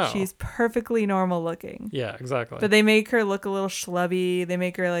 Yeah, no. She's perfectly normal looking. Yeah, exactly. But they make her look a little schlubby. They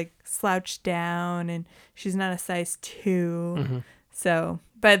make her like slouched down, and she's not a size 2. So,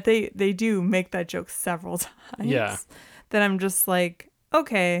 but they do make that joke several times. Yeah. That I'm just like,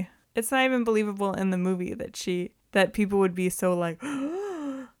 okay, it's not even believable in the movie that people would be so like,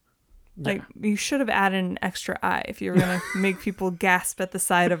 like you should have added an extra eye if you were gonna make people gasp at the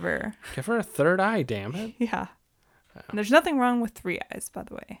sight of her. Give her a third eye, damn it. Yeah. And there's nothing wrong with 3 eyes, by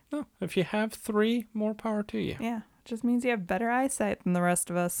the way. No, if you have 3, more power to you. Yeah, it just means you have better eyesight than the rest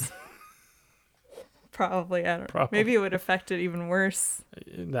of us. Probably, I don't know. Maybe it would affect it even worse.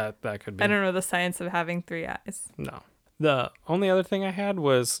 That could be. I don't know the science of having 3 eyes. No. The only other thing I had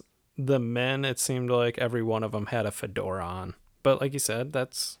was the men, it seemed like every one of them had a fedora on. But like you said,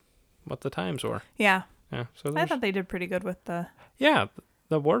 that's what the times were. Yeah. Yeah. So I thought they did pretty good with the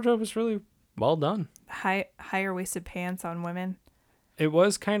the wardrobe was really well done. higher waisted pants on women. It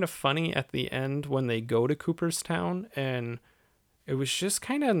was kind of funny at the end when they go to Cooperstown, and it was just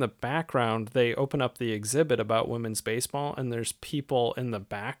kind of in the background. They open up the exhibit about women's baseball, and there's people in the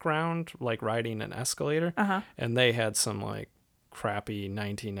background like riding an escalator, and they had some like crappy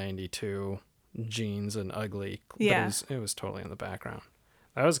 1992 jeans and ugly. Yeah. But it was totally in the background.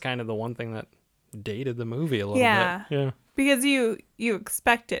 That was kind of the one thing that dated the movie a little bit. Yeah. Because you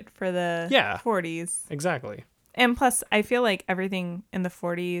expect it for the 40s. Exactly. And plus, I feel like everything in the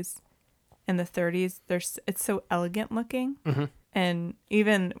 40s and the 30s, it's so elegant looking. And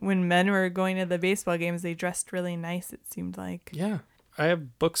even when men were going to the baseball games, they dressed really nice, it seemed like. Yeah. I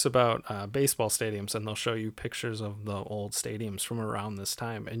have books about baseball stadiums, and they'll show you pictures of the old stadiums from around this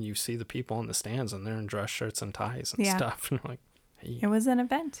time, and you see the people in the stands, and they're in dress shirts and ties and stuff. And like, hey. It was an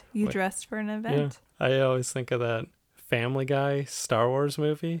event. You dressed for an event. Yeah. I always think of that Family Guy Star Wars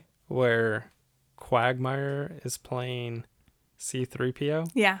movie where Quagmire is playing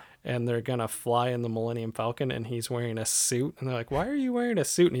C-3PO. Yeah. And they're going to fly in the Millennium Falcon, and he's wearing a suit. And they're like, why are you wearing a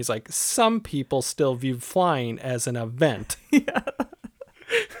suit? And he's like, some people still view flying as an event. Yeah.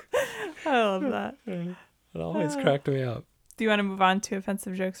 I love that. It always cracked me up. Do you want to move on to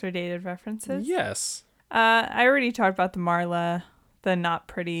offensive jokes or dated references? Yes. I already talked about the Marla, the not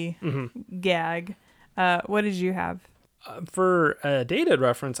pretty gag. What did you have? For a dated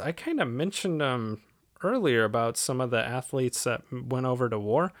reference, I kind of mentioned earlier about some of the athletes that went over to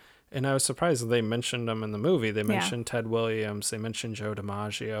war, and I was surprised that they mentioned them in the movie. They mentioned Ted Williams, they mentioned Joe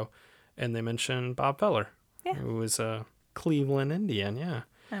DiMaggio, and they mentioned Bob Feller, who was a Cleveland Indian. Yeah.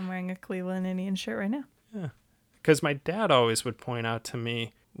 I'm wearing a Cleveland Indian shirt right now. Yeah. Because my dad always would point out to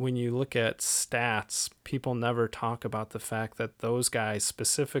me, when you look at stats, people never talk about the fact that those guys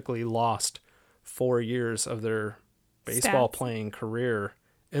specifically lost 4 years of their baseball playing career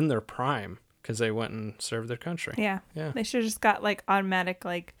in their prime because they went and served their country. Yeah. Yeah. They should have just got like automatic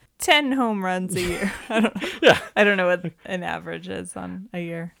 10 home runs a year. I don't know. I don't know what an average is on a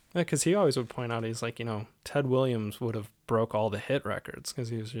year. Yeah, because he always would point out, he's like, Ted Williams would have broke all the hit records because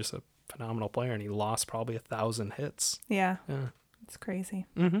he was just a phenomenal player, and he lost probably 1,000 hits. Yeah. It's crazy.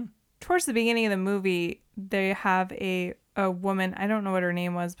 Towards the beginning of the movie, they have a woman, I don't know what her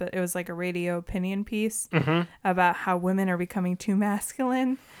name was, but it was like a radio opinion piece about how women are becoming too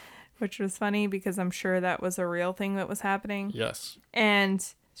masculine, which was funny because I'm sure that was a real thing that was happening. Yes. And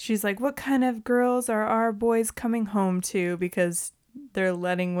she's like, what kind of girls are our boys coming home to because they're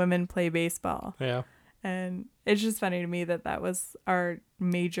letting women play baseball? Yeah. And it's just funny to me that was our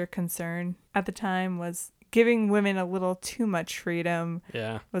major concern at the time, was giving women a little too much freedom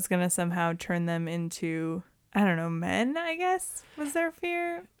was going to somehow turn them into, I don't know, men, I guess, was their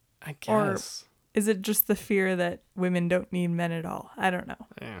fear? I guess. Or is it just the fear that women don't need men at all? I don't know.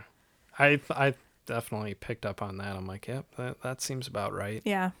 Yeah. I definitely picked up on that. I'm like, yep, that seems about right.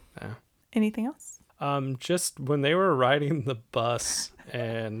 Yeah. Yeah. Anything else? Just when they were riding the bus,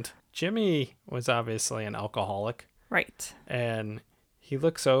 and Jimmy was obviously an alcoholic. Right. And he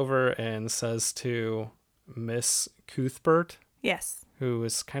looks over and says to Miss Cuthbert, Yes. who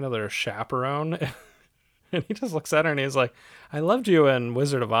is kind of their chaperone, and he just looks at her and he's like, I loved you in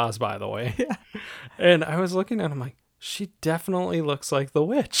Wizard of Oz, by the way. Yeah. And I was looking at him like, she definitely looks like the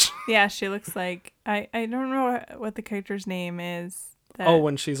witch. Yeah, she looks like, I don't know what the character's name is.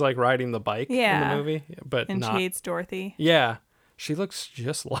 When she's like riding the bike in the movie. And she hates Dorothy. Yeah. She looks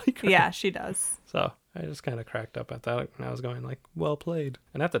just like her. Yeah, she does. So I just kind of cracked up at that, and I was going like, well played.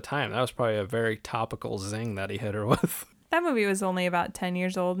 And at the time, that was probably a very topical zing that he hit her with. That movie was only about 10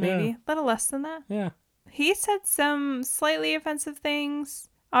 years old, maybe. Yeah. A little less than that. Yeah. He said some slightly offensive things.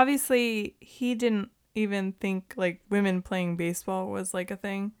 Obviously, he didn't even think like women playing baseball was like a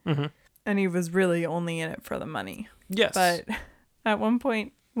thing. Mm-hmm. And he was really only in it for the money. Yes. But at one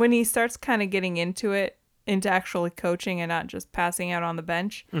point, when he starts kind of getting into it, into actually coaching and not just passing out on the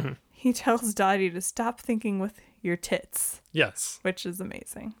bench, mm-hmm. he tells Dottie to stop thinking with your tits. Yes. Which is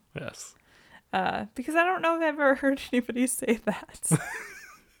amazing. Yes. Because I don't know if I've ever heard anybody say that.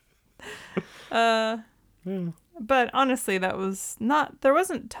 But honestly, there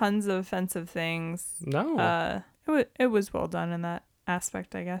wasn't tons of offensive things. No. It was well done in that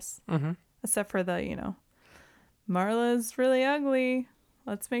aspect, I guess. Mm-hmm. Except for the, Marla's really ugly.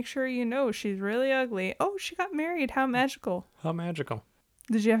 Let's make sure you know she's really ugly. Oh, she got married. How magical. How magical.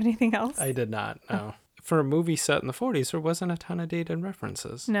 Did you have anything else? I did not, no. For a movie set in the 40s, there wasn't a ton of dated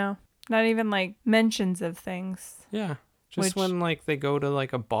references. No. Not even, like, mentions of things. Yeah. Just when, like, they go to,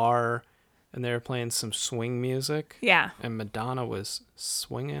 like, a bar and they're playing some swing music. Yeah. And Madonna was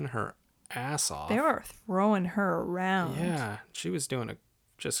swinging her ass off. They were throwing her around. Yeah. She was doing a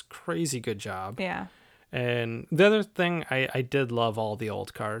just crazy good job. Yeah. And the other thing, I did love all the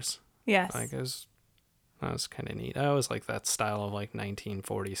old cars. Yes. Like, that was kind of neat. I always like that style of, like,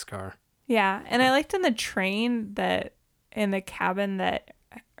 1940s car. Yeah. And I liked in the train that, in the cabin that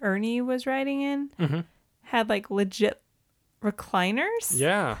Ernie was riding in, mm-hmm. had, like, legit recliners.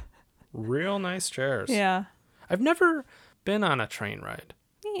 Yeah. Real nice chairs. Yeah. I've never been on a train ride.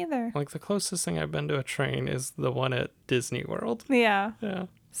 Me either. Like, the closest thing I've been to a train is the one at Disney World. Yeah. Yeah.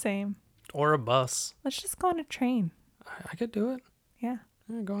 Same. Or a bus. Let's just go on a train. I could do it. Yeah.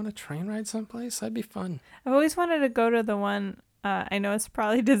 Go on a train ride someplace. That'd be fun. I've always wanted to go to the one, I know it's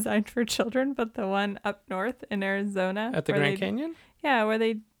probably designed for children, but the one up north in Arizona. At the Grand Canyon? Yeah, where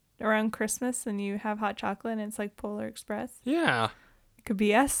they, around Christmas, and you have hot chocolate and it's like Polar Express. Yeah. It could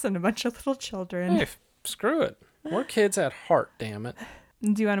be us and a bunch of little children. Hey, screw it. We're kids at heart, damn it.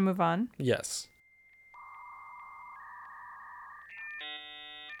 Do you want to move on? Yes.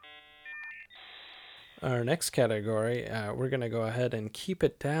 Our next category, we're going to go ahead and keep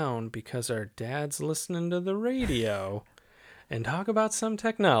it down because our dad's listening to the radio and talk about some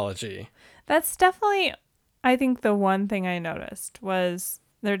technology. That's definitely, I think, the one thing I noticed was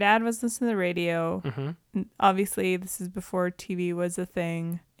their dad was listening to the radio. Mm-hmm. Obviously, this is before TV was a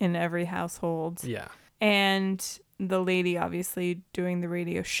thing in every household. Yeah. And the lady obviously doing the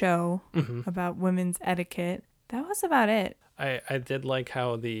radio show mm-hmm. about women's etiquette. That was about it. I did like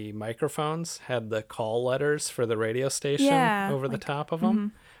how the microphones had the call letters for the radio station over the top of them, mm-hmm.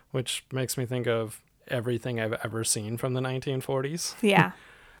 which makes me think of everything I've ever seen from the 1940s. Yeah.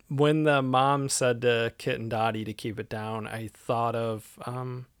 When the mom said to Kit and Dottie to keep it down, I thought of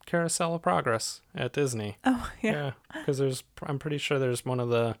Carousel of Progress at Disney. Oh, yeah. Yeah, because I'm pretty sure there's one of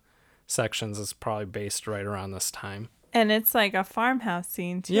the sections that's probably based right around this time. And it's like a farmhouse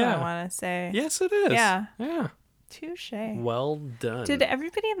scene, too, Yeah. I want to say. Yes, it is. Yeah. Yeah. Touche. Well done. Did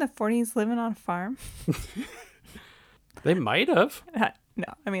everybody in the 40s live on a farm? They might have. No,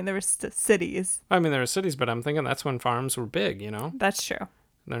 I mean, there were cities. I mean, there were cities, but I'm thinking that's when farms were big, you know? That's true.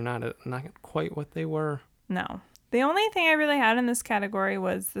 They're not quite what they were. No. The only thing I really had in this category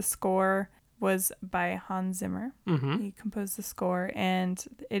was the score was by Hans Zimmer. Mm-hmm. He composed the score, and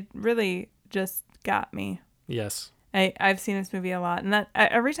it really just got me. Yes. I've seen this movie a lot, and that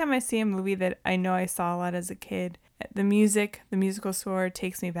every time I see a movie that I know I saw a lot as a kid, the musical score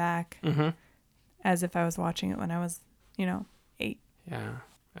takes me back mm-hmm. as if I was watching it when I was, 8. Yeah.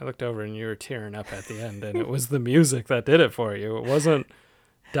 I looked over and you were tearing up at the end, and it was the music that did it for you. It wasn't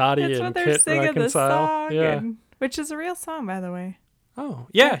Dottie That's and what they're Kit singing reconcile. the song, which is a real song, by the way. Oh,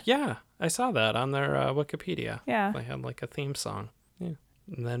 yeah. I saw that on their Wikipedia. Yeah. They had like a theme song. Yeah.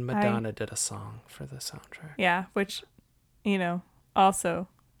 And then Madonna did a song for the soundtrack. Yeah, which, also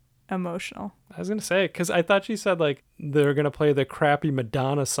emotional. I was gonna say, because I thought you said like they're gonna play the crappy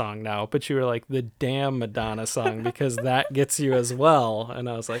Madonna song now, but you were like the damn Madonna song because that gets you as well. And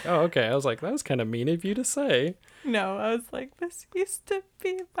I was like, oh, okay. I was like, that was kind of mean of you to say. No, I was like, this used to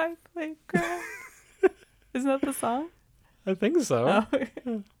be my playground. Isn't that the song? I think so.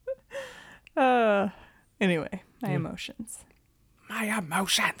 Oh. Anyway, my emotions. My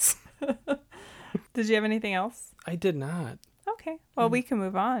emotions. Did you have anything else? I did not. Okay. Well, we can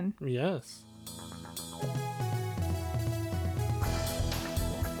move on. Yes.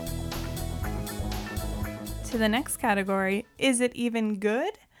 To the next category, Is It Even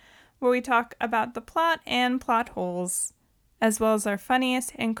Good? Where we talk about the plot and plot holes, as well as our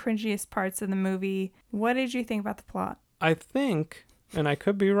funniest and cringiest parts of the movie. What did you think about the plot? I think, and I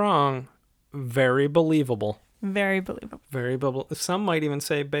could be wrong, very believable. Very believable. Very believable. Some might even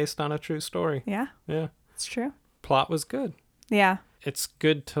say based on a true story. Yeah. Yeah. It's true. Plot was good. Yeah. It's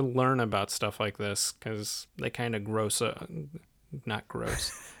good to learn about stuff like this because they kind of gloss.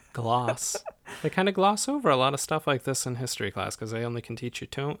 They kind of gloss over a lot of stuff like this in history class because they only can teach you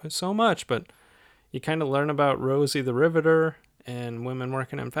so much, but you kind of learn about Rosie the Riveter and women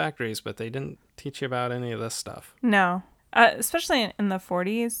working in factories, but they didn't teach you about any of this stuff. No. Especially in the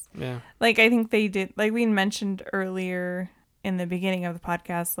 40s. Yeah. Like, I think they did, like we mentioned earlier in the beginning of the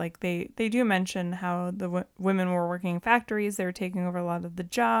podcast, like they do mention how the women were working in factories. They were taking over a lot of the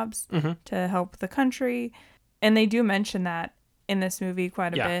jobs to help the country. And they do mention that in this movie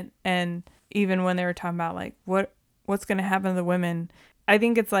quite a bit. And even when they were talking about like what's going to happen to the women, I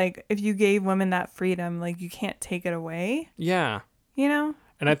think it's like if you gave women that freedom, like you can't take it away. Yeah. You know?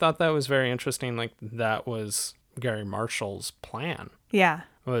 And I thought that was very interesting. Like that was Gary Marshall's plan. Yeah.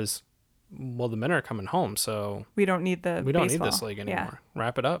 Was, well, the men are coming home, so we don't need baseball. Need this league anymore. Yeah.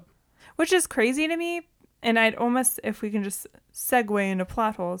 Wrap it up. Which is crazy to me. And I'd almost, if we can just segue into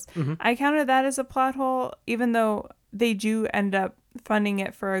plot holes, I counted that as a plot hole, even though they do end up funding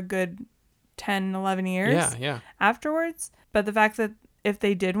it for a good 10, 11 years afterwards. But the fact that if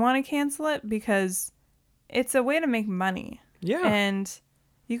they did want to cancel it, because it's a way to make money. Yeah. And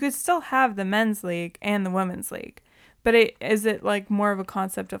you could still have the men's league and the women's league. But is it like more of a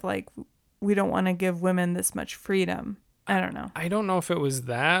concept of like, we don't want to give women this much freedom? I don't know. I don't know if it was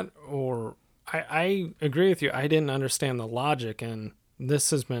that or I agree with you. I didn't understand the logic, and this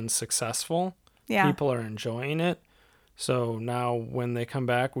has been successful. Yeah. People are enjoying it. So now when they come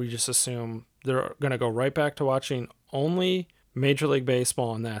back, we just assume they're going to go right back to watching only Major League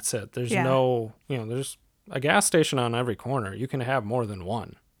Baseball, and that's it. There's no, there's a gas station on every corner. You can have more than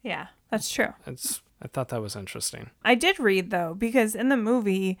one. Yeah, that's true. I thought that was interesting. I did read, though, because in the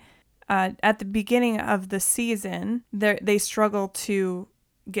movie, at the beginning of the season, they struggle to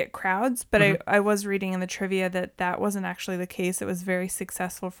get crowds, but I was reading in the trivia that wasn't actually the case. It was very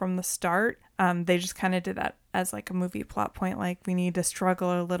successful from the start. They just kind of did that as like a movie plot point, like we need to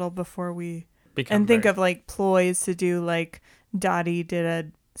struggle a little before we think of like ploys to do, like Dottie did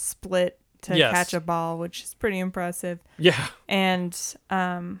a split to catch a ball, which is pretty impressive. Yeah. And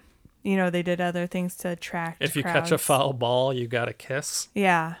they did other things to attract if you crowds. catch a foul ball, you got a kiss.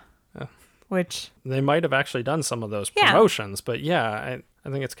 Yeah. Which they might have actually done some of those promotions, but I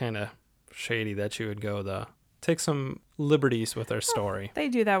think it's kind of shady that you would go take some liberties with their story. They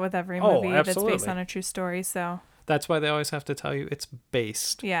do that with every movie that's based on a true story, so that's why they always have to tell you it's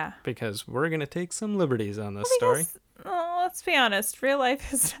based. Yeah. Because we're going to take some liberties on this story. Let's be honest, real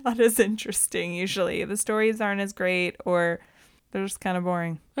life is not as interesting usually. The stories aren't as great, or they're just kind of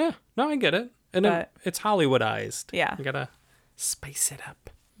boring. Yeah, no, I get it. And it's Hollywoodized. Yeah. You got to spice it up.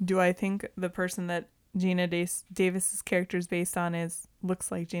 Do I think the person that Gina Davis's character is based on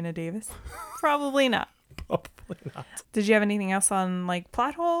looks like Gina Davis? Probably not. Probably not. Did you have anything else on like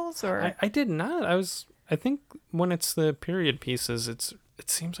plot holes or? I did not. I think when it's the period pieces, it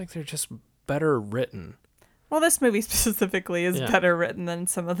seems like they're just better written. Well, this movie specifically is better written than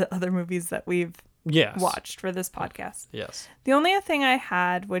some of the other movies that we've watched for this podcast. Yes. The only other thing I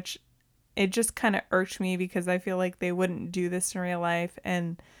had, which it just kind of irked me because I feel like they wouldn't do this in real life,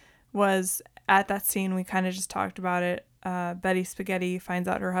 and was at that scene we kind of just talked about it. Betty Spaghetti finds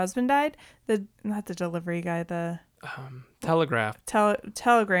out her husband died. Not the delivery guy, the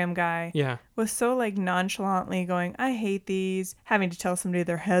telegram guy. Yeah, was so like nonchalantly going, I hate these, having to tell somebody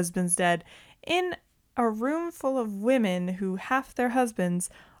their husband's dead in a room full of women who half their husbands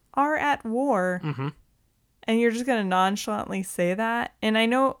are at war. And you're just gonna nonchalantly say that. And I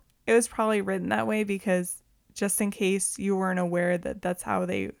know it was probably written that way because just in case you weren't aware that that's how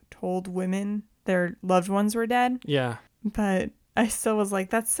they told women their loved ones were dead. Yeah. But I still was like,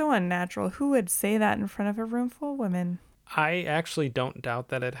 that's so unnatural. Who would say that in front of a room full of women? I actually don't doubt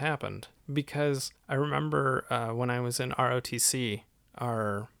that it happened, because I remember when I was in ROTC,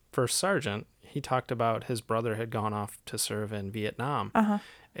 our first sergeant, he talked about his brother had gone off to serve in Vietnam.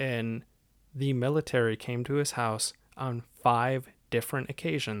 And the military came to his house on 5 different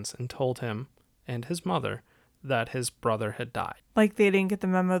occasions and told him and his mother that his brother had died. Like they didn't get the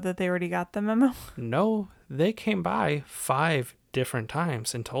memo that they already got the memo? No, they came by 5 different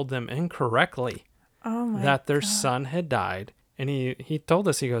times and told them incorrectly that their son had died. And he told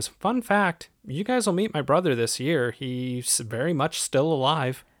us, he goes, fun fact, you guys will meet my brother this year. He's very much still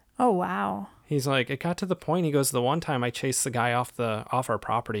alive. Oh, wow. He's like, it got to the point, he goes, the one time I chased the guy off our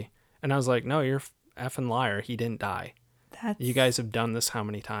property. And I was like, no, you're effing liar. He didn't die. You guys have done this how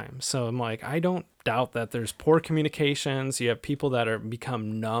many times? So I'm like, I don't doubt that there's poor communications. You have people that are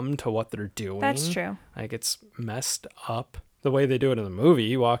become numb to what they're doing. That's true. Like, it's messed up. The way they do it in the movie,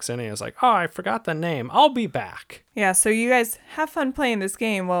 he walks in and he's like, oh, I forgot the name. I'll be back. Yeah, so you guys have fun playing this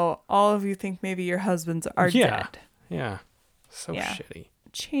game while all of you think maybe your husbands are dead. Yeah. So shitty.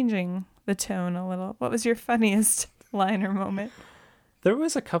 Changing the tone a little. What was your funniest line or moment? There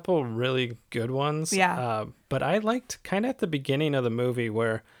was a couple really good ones. Yeah. But I liked kind of at the beginning of the movie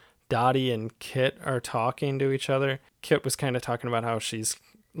where Dottie and Kit are talking to each other. Kit was kind of talking about how she's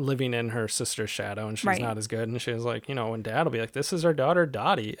living in her sister's shadow and she's not as good. And she was like, you know, when Dad will be like, this is our daughter,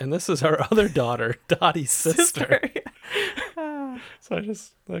 Dottie. And this is our other daughter, Dottie's sister. So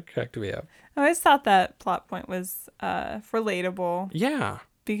that cracked me up. I always thought that plot point was relatable. Yeah.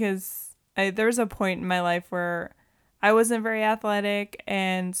 Because there was a point in my life where I wasn't very athletic,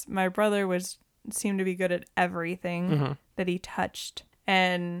 and my brother seemed to be good at everything that he touched.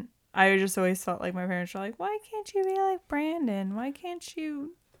 And I just always felt like my parents were like, why can't you be like Brandon? Why can't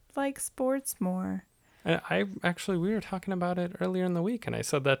you like sports more? We were talking about it earlier in the week, and I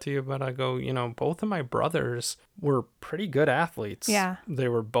said that to you, but I go, you know, both of my brothers were pretty good athletes. Yeah. They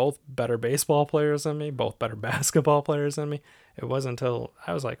were both better baseball players than me, both better basketball players than me. It wasn't until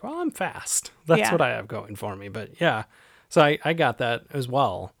I was like, well, I'm fast. That's what I have going for me. But yeah, so I got that as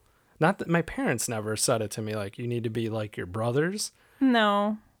well. Not that my parents never said it to me, like, you need to be like your brothers.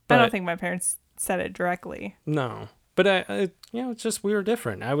 No, but I don't think my parents said it directly. No, but it's just, we were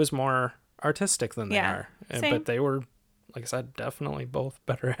different. I was more artistic than they are. Same. But they were, like I said, definitely both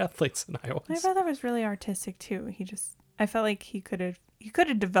better athletes than I was. My brother was really artistic too. I felt like he could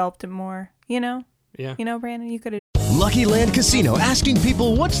have developed it more, you know? Yeah. You know, Brandon, you could have. Lucky Land Casino, asking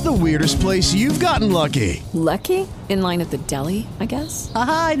people, what's the weirdest place you've gotten lucky? Lucky? In line at the deli, I guess?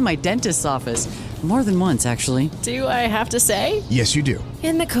 Aha, in my dentist's office. More than once, actually. Do I have to say? Yes, you do.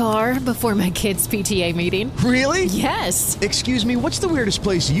 In the car before my kids' PTA meeting. Really? Yes. Excuse me, what's the weirdest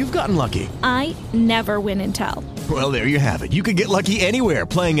place you've gotten lucky? I never win and tell. Well, there you have it. You can get lucky anywhere,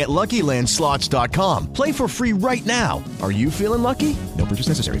 playing at LuckyLandSlots.com. Play for free right now. Are you feeling lucky? No purchase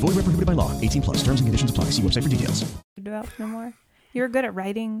necessary. Void where prohibited by law. 18+. Terms and conditions apply. See website for details. Develop no more. You're good at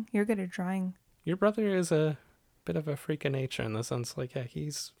writing. You're good at drawing. Your brother is a bit of a freak of nature in the sense, like,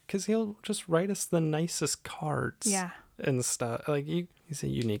 because he'll just write us the nicest cards. Yeah. And stuff. Like, he's a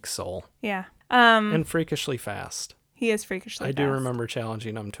unique soul. Yeah. And freakishly fast. He is freakishly fast. I do remember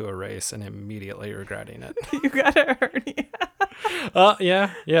challenging him to a race and immediately regretting it. You got a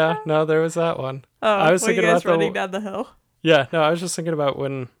hernia. Yeah. No, there was that one. Oh, I was thinking you guys about running down the hill? Yeah, no, I was just thinking about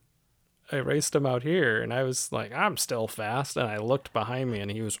when I raced him out here, and I was like, I'm still fast, and I looked behind me,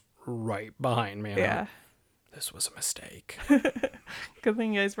 and he was right behind me. Yeah. This was a mistake. Good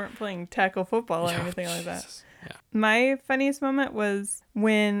thing you guys weren't playing tackle football or anything like that. Yeah. My funniest moment was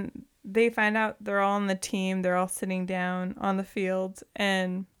when they find out they're all on the team. They're all sitting down on the field,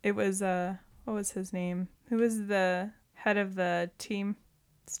 and it was what was his name? Who was the head of the team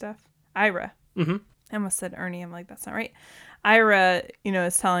stuff? Ira. Mm-hmm. I almost said Ernie. I'm like, that's not right. Ira,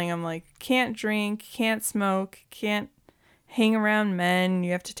 is telling him, like, can't drink, can't smoke, can't hang around men.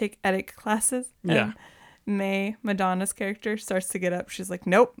 You have to take etiquette classes. Yeah. And May, Madonna's character, starts to get up. She's like,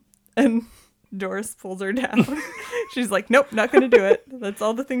 nope. And Doris pulls her down. She's like, nope, not going to do it. That's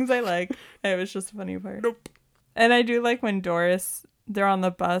all the things I like. And it was just a funny part. Nope. And I do like when they're on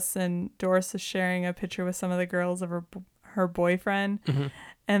the bus and Doris is sharing a picture with some of the girls of her boyfriend. Mm-hmm.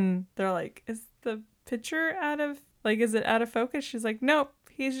 And they're like, is the picture is it out of focus? She's like, nope,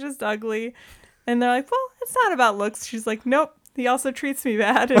 he's just ugly. And they're like, well, it's not about looks. She's like, nope, he also treats me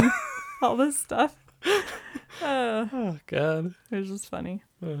bad and all this stuff. Oh, God. It was just funny.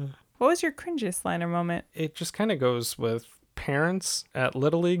 What was your cringiest line or moment? It just kind of goes with parents at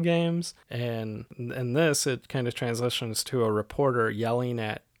Little League games. And in this, it kind of transitions to a reporter yelling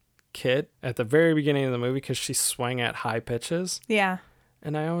at Kit at the very beginning of the movie because she swung at high pitches. Yeah.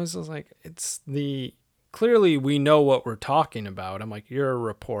 And I always was like, it's the clearly we know what we're talking about. I'm like, you're a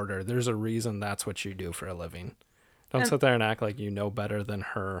reporter. There's a reason that's what you do for a living. Don't sit there and act like you know better than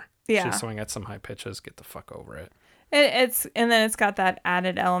her. Yeah. She's swinging at some high pitches. Get the fuck over it. And then it's got that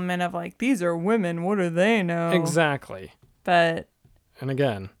added element of like, these are women. What do they know? Exactly. But. And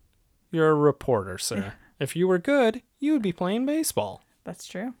again, you're a reporter, sir. If you were good, you would be playing baseball. That's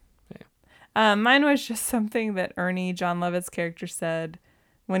true. Yeah. Mine was just something that Ernie, John Lovett's character, said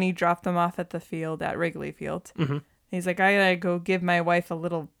when he dropped them off at the field at Wrigley Field. Mm-hmm. He's like, I gotta go give my wife a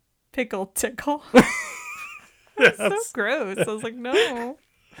little pickle tickle. Yes. So gross. I was like, no.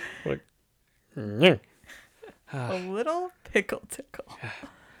 Like, a little pickle tickle.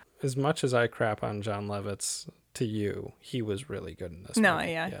 As much as I crap on John Lovitz to you, he was really good in this No,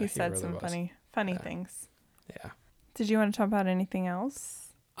 movie. yeah, he said really some was. funny things. Yeah. Did you want to talk about anything else?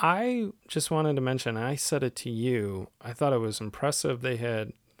 I just wanted to mention, I said it to you, I thought it was impressive.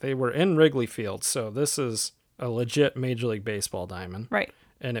 They were in Wrigley Field, so this is a legit Major League Baseball diamond. Right.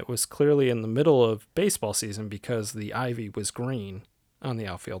 And it was clearly in the middle of baseball season because the ivy was green on the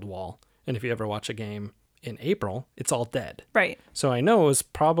outfield wall. And if you ever watch a game in April, it's all dead. Right. So I know it was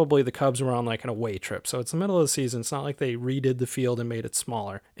probably the Cubs were on like an away trip. So it's the middle of the season. It's not like they redid the field and made it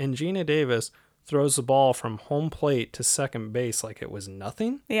smaller. And Gina Davis throws the ball from home plate to second base like it was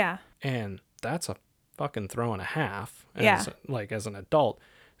nothing. Yeah. And that's a fucking throw and a half as an adult.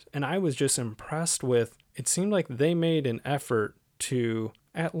 And I was just impressed with, it seemed like they made an effort to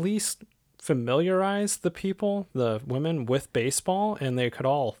at least familiarize the people, the women, with baseball, and they could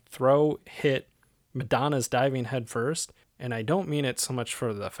all throw, hit. Madonna's diving head first. And I don't mean it so much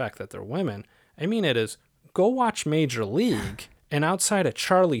for the fact that they're women. I mean it as, go watch Major League. And outside of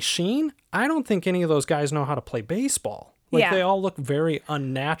Charlie Sheen, I don't think any of those guys know how to play baseball. They all look very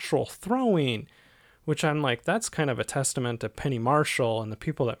unnatural throwing, which I'm like, that's kind of a testament to Penny Marshall and the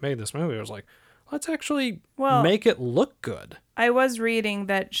people that made this movie. It was like, let's actually make it look good. I was reading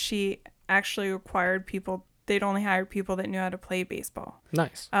that she actually required people, they'd only hire people that knew how to play baseball.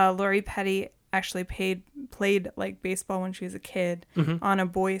 Nice. Lori Petty actually played like baseball when she was a kid on a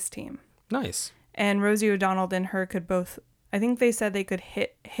boys team. Nice. And Rosie O'Donnell and her could both, I think they said they could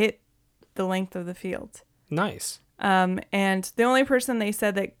hit the length of the field. Nice. And the only person they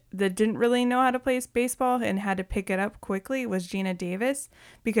said that didn't really know how to play baseball and had to pick it up quickly was Gina Davis,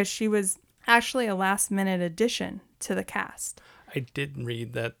 because she was actually a last minute addition to the cast. I did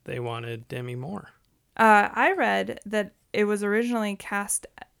read that they wanted Demi Moore. I read that it was originally cast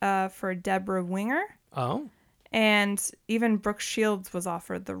for Deborah Winger. Oh. And even Brooke Shields was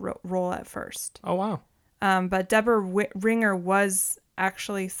offered the role at first. Oh, wow. But Deborah Winger was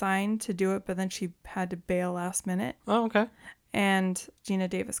actually signed to do it, but then she had to bail last minute. Oh, okay. And Gina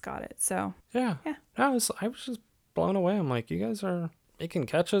Davis got it. So yeah. I was just blown away. I'm like, you guys are making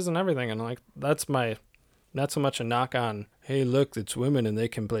catches and everything, and like that's not so much a knock on, hey, look, it's women and they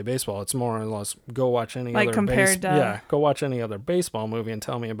can play baseball. It's more or less, go watch any go watch any other baseball movie and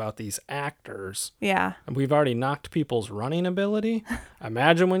tell me about these actors. Yeah. And we've already knocked people's running ability.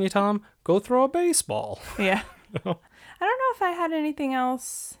 Imagine when you tell them, go throw a baseball. Yeah. I don't know if I had anything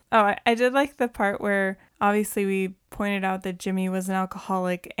else. Oh, I did like the part where obviously we pointed out that Jimmy was an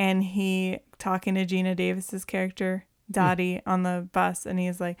alcoholic, and he talking to Gina Davis's character Dottie on the bus, and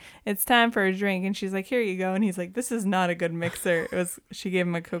he's like, it's time for a drink, and she's like, here you go, and he's like, this is not a good mixer. She gave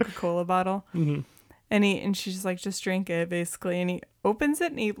him a Coca-Cola bottle, and she's like, just drink it basically, and he opens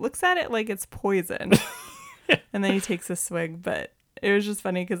it and he looks at it like it's poison. And then he takes a swig. But it was just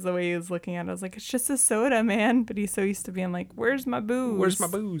funny because the way he was looking at it, I was like, it's just a soda, man. But he's so used to being like, where's my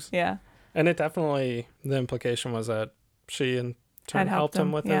booze? Yeah. And it definitely, the implication was that she in turn helped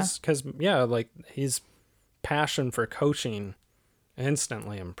him with his, because like his passion for coaching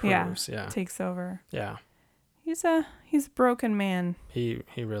instantly improves. Yeah. Takes over. Yeah. He's a broken man. He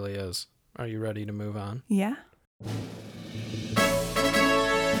really is. Are you ready to move on? Yeah.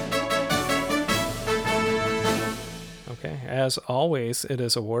 Okay. As always, it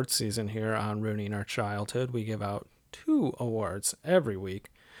is award season here on Ruining Our Childhood. We give out 2 awards every week.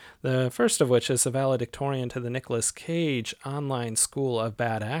 The first of which is the valedictorian to the Nicolas Cage Online School of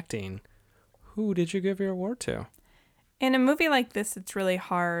Bad Acting. Who did you give your award to? In a movie like this, it's really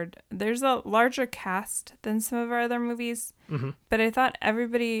hard. There's a larger cast than some of our other movies, but I thought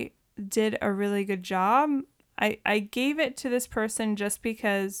everybody did a really good job. I gave it to this person just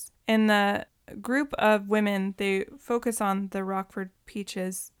because in the group of women, they focus on the Rockford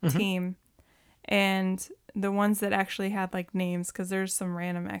Peaches team and the ones that actually had like names, because there's some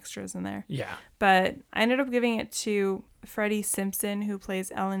random extras in there. Yeah. But I ended up giving it to Freddie Simpson, who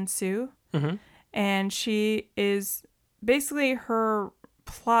plays Ellen Sue. And she is basically, her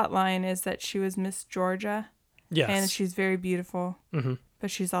plot line is that she was Miss Georgia. Yes. And she's very beautiful. Mm-hmm. But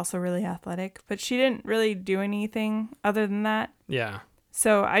she's also really athletic. But she didn't really do anything other than that. Yeah.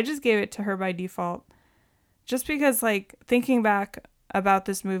 So I just gave it to her by default. Just because, like, thinking back about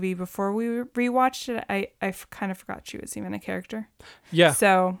this movie before we rewatched it, I kind of forgot she was even a character. Yeah.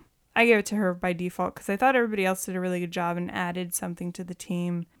 So I gave it to her by default because I thought everybody else did a really good job and added something to the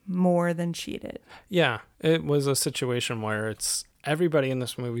team more than she did. Yeah. It was a situation where it's everybody in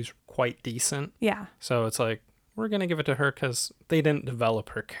this movie's quite decent. Yeah. So it's like, we're going to give it to her because they didn't develop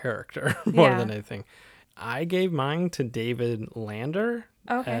her character more than anything. I gave mine to David Lander.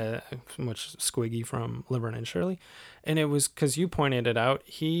 Okay. Which Squiggy from Laverne and Shirley. And it was because you pointed it out,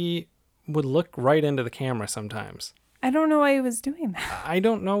 he would look right into the camera sometimes. I don't know why he was doing that. I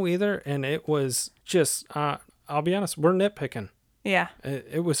don't know either. And it was just, I'll be honest, we're nitpicking. Yeah.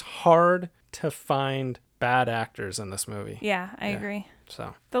 It was hard to find bad actors in this movie. Yeah, I agree.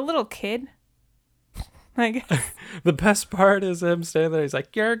 So the little kid, I guess. The best part is him standing there. He's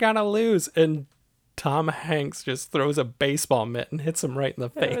like, "You're gonna lose," and Tom Hanks just throws a baseball mitt and hits him right in the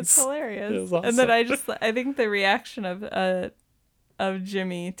face. It was hilarious. It was awesome. And then I think the reaction of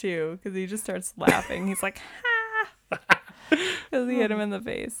Jimmy too, because he just starts laughing. He's like, "Ha!" because he hit him in the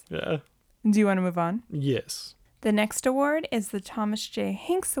face. Yeah. Do you want to move on? Yes. The next award is the Thomas J.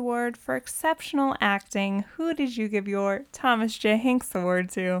 Hanks Award for Exceptional Acting. Who did you give your Thomas J. Hanks Award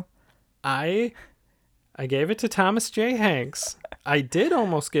to? I gave it to Thomas J. Hanks. I did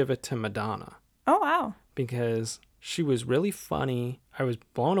almost give it to Madonna. Oh, wow. Because she was really funny. I was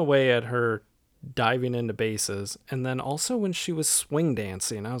blown away at her diving into bases. And then also when she was swing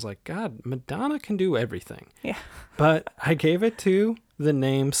dancing, I was like, God, Madonna can do everything. Yeah. But I gave it to the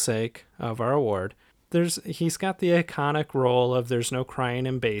namesake of our award. He's got the iconic role of There's No Crying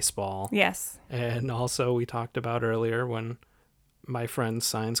in Baseball. Yes. And also we talked about earlier when my friend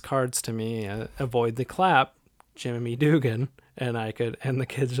signs cards to me, avoid the clap, Jimmy Dugan. And the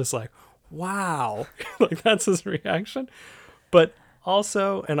kid's just like, wow. Like that's his reaction. But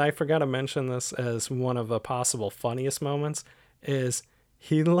also, and I forgot to mention this as one of the possible funniest moments, is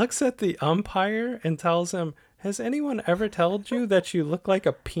he looks at the umpire and tells him, "Has anyone ever told you that you look like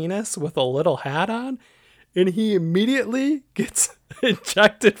a penis with a little hat on?" And he immediately gets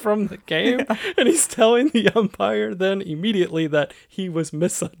ejected from the game. Yeah. And he's telling the umpire then immediately that he was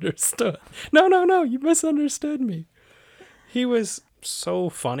misunderstood. No, you misunderstood me. He was so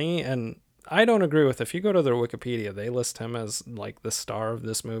funny, and I don't agree with it. If you go to their Wikipedia, they list him as like the star of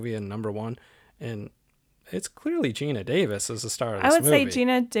this movie and number one, and it's clearly Gina Davis is the star of this movie. I would say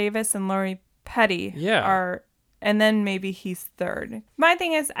Gina Davis and Lori Petty are, and then maybe he's third. My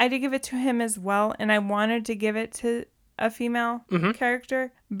thing is, I did give it to him as well, and I wanted to give it to a female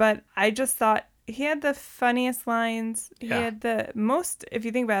character, but I just thought he had the funniest lines. He had the most, if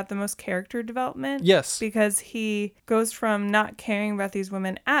you think about it, the most character development. Yes. Because he goes from not caring about these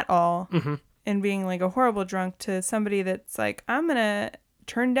women at all and being like a horrible drunk to somebody that's like, I'm going to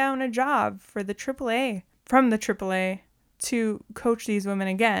turn down a job for the AAA, from the AAA to coach these women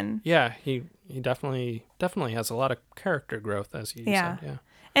again. Yeah, he definitely has a lot of character growth, as you said. Yeah.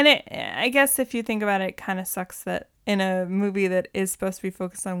 And I guess if you think about it, it kind of sucks that in a movie that is supposed to be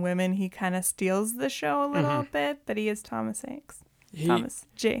focused on women, he kind of steals the show a little bit, but he is Thomas Hanks. Thomas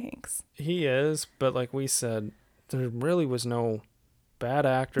J. Hanks. He is, but like we said, there really was no bad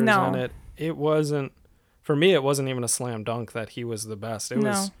actors in it. It wasn't, for me, it wasn't even a slam dunk that he was the best. It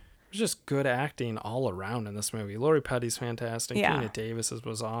was just good acting all around in this movie. Lori Petty's fantastic. Yeah. Gina Davis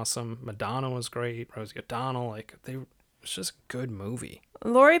was awesome. Madonna was great. Rosie O'Donnell, it was just a good movie.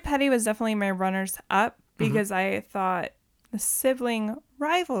 Lori Petty was definitely my runners up because I thought the sibling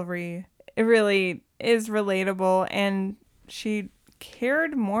rivalry, it really is relatable, and she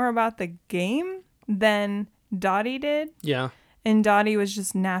cared more about the game than Dottie did. Yeah. And Dottie was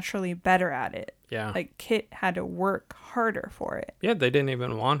just naturally better at it. Yeah. Like Kit had to work harder for it. Yeah, they didn't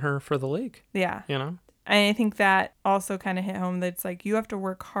even want her for the league. Yeah. You know? And I think that also kind of hit home that it's like you have to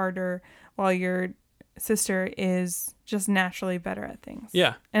work harder while your sister is just naturally better at things.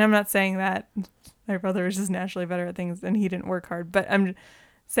 Yeah. And I'm not saying that my brother is just naturally better at things and he didn't work hard, but I'm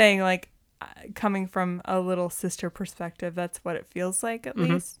saying like coming from a little sister perspective, that's what it feels like at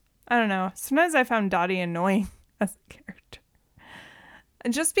least. I don't know. Sometimes I found Dottie annoying as a character.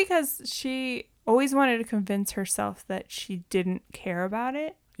 And just because she always wanted to convince herself that she didn't care about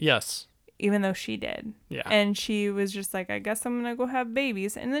it. Yes. Even though she did. Yeah. And she was just like, I guess I'm going to go have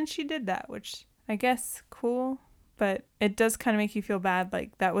babies. And then she did that, which I guess cool. But it does kind of make you feel bad.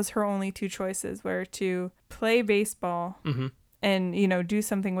 Like that was her only two choices, were to play baseball and, do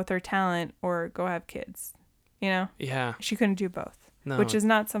something with her talent or go have kids. Yeah. She couldn't do both. which is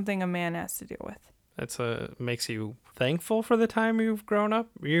not something a man has to deal with. Makes you thankful for the time you've grown up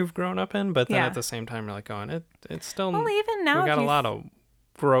in, but then Yeah. at the same time you're like going, it's still, Well, even now, we got if a you lot of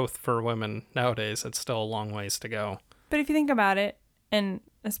growth for women nowadays. It's still a long ways to go. But if you think about it, and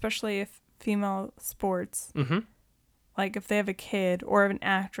especially if female sports, like if they have a kid or if an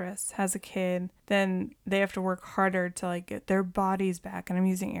actress has a kid, then they have to work harder to like get their bodies back, and I'm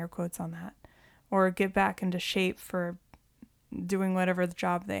using air quotes on that, or get back into shape for doing whatever the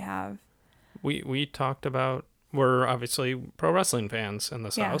job they have. We talked about, we're obviously pro wrestling fans in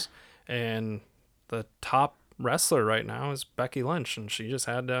this house, and the top wrestler right now is Becky Lynch, and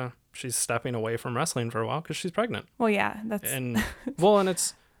she's stepping away from wrestling for a while because she's pregnant. Well, yeah, and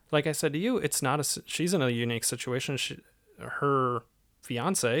it's like I said to you, it's not she's in a unique situation. Her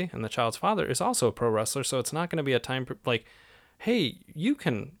fiance and the child's father is also a pro wrestler, so it's not going to be a time like, hey, you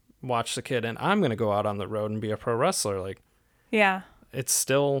can watch the kid and I'm going to go out on the road and be a pro wrestler. Like, yeah, it's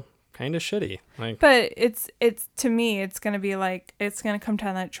still kind of shitty. Like, but it's to me, it's going to be like, it's going to come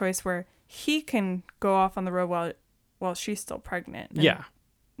down to that choice where he can go off on the road while she's still pregnant. Yeah.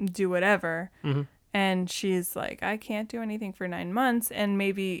 Do whatever. And she's like, I can't do anything for 9 months, and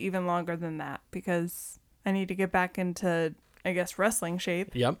maybe even longer than that, because I need to get back into, I guess, wrestling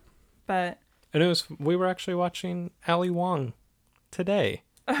shape. Yep. But we were actually watching Ali Wong today,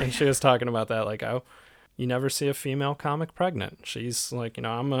 and she was talking about that, like, oh, you never see a female comic pregnant. She's like,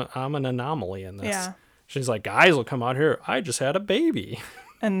 I'm an anomaly in this. Yeah. She's like, guys will come out here, I just had a baby,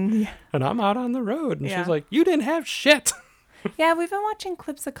 and I'm out on the road, and she's like, you didn't have shit. Yeah, we've been watching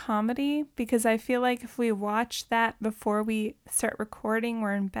clips of comedy because I feel like if we watch that before we start recording,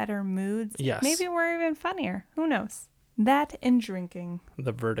 we're in better moods. Yes. Maybe we're even funnier. Who knows? That and drinking.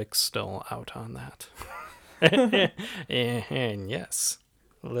 The verdict's still out on that. and yes,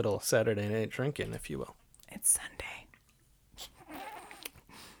 a little Saturday night drinking, if you will. It's Sunday.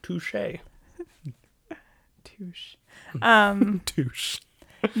 Touche. Touche. Touche.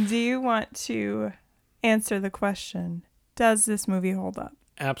 Do you want to answer the question? Does this movie hold up?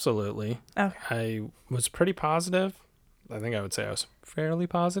 Absolutely. Okay. I was pretty positive. I think I would say I was fairly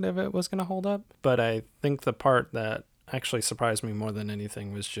positive it was going to hold up. But I think the part that actually surprised me more than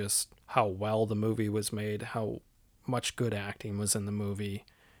anything was just how well the movie was made, how much good acting was in the movie.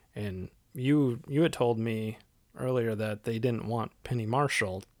 And you had told me earlier that they didn't want Penny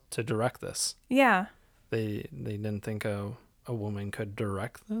Marshall to direct this. Yeah. They didn't think a woman could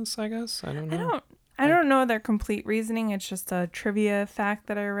direct this, I guess. I don't know. I don't know their complete reasoning. It's just a trivia fact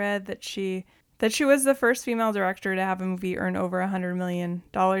that I read that she was the first female director to have a movie earn over $100 million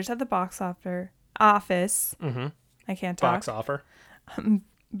at the box office. I can't talk. Box offer.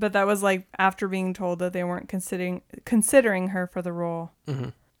 But that was like after being told that they weren't considering her for the role.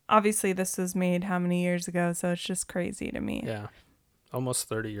 Obviously, this was made how many years ago? So it's just crazy to me. Yeah, almost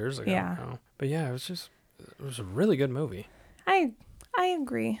 30 years ago. Yeah. Now. But yeah, it was a really good movie. I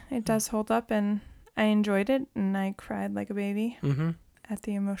agree. It does hold up, and I enjoyed it, and I cried like a baby at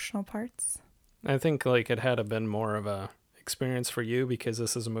the emotional parts. I think like it had been more of a experience for you because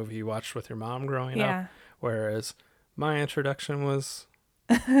this is a movie you watched with your mom growing up, whereas my introduction was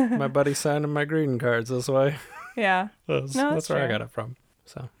my buddy signing my greeting cards this way. Yeah. That's where I got it from.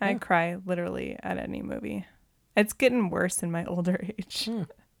 So I cry literally at any movie. It's getting worse in my older age.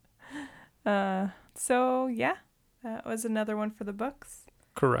 So yeah, that was another one for the books.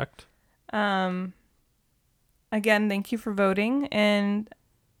 Correct. Again, thank you for voting in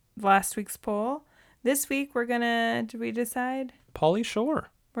last week's poll. This week did we decide? Pauly Shore.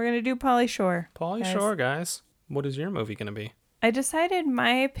 We're gonna do Pauly Shore. Pauly Shore, guys. What is your movie gonna be? I decided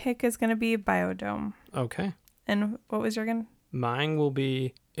my pick is gonna be Biodome. Okay. And what was your gonna? Mine will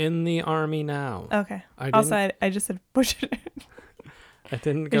be In the Army Now. Okay. I just said push it. I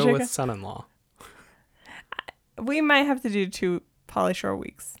didn't go with Son-in-Law. We might have to do 2 Pauly Shore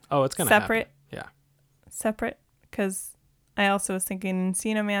weeks. Oh, it's gonna separate. Happen. Yeah. Separate, because I also was thinking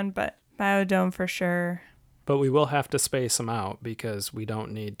Encino Man, but Biodome for sure. But we will have to space them out because we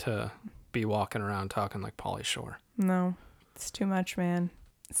don't need to be walking around talking like Pauly Shore. No, it's too much, man.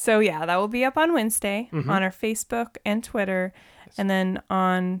 So yeah, that will be up on Wednesday on our Facebook and Twitter, and then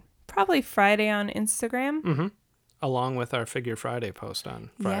on probably Friday on Instagram. Along with our Figure Friday post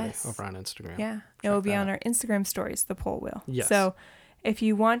on Friday over on Instagram. Yeah, it will be on our Instagram stories, the poll will. Yes. So if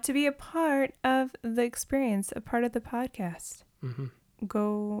you want to be a part of the experience, a part of the podcast,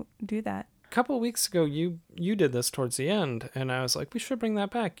 go do that. A couple of weeks ago, you did this towards the end, and I was like, we should bring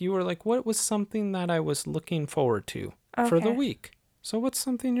that back. You were like, what was something that I was looking forward to for the week? So what's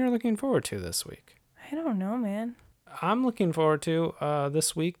something you're looking forward to this week? I don't know, man. I'm looking forward to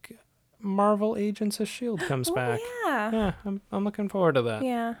this week. Marvel Agents of S.H.I.E.L.D. comes back. Yeah. Yeah, I'm looking forward to that.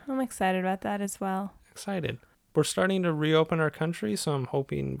 Yeah, I'm excited about that as well. Excited. We're starting to reopen our country, so I'm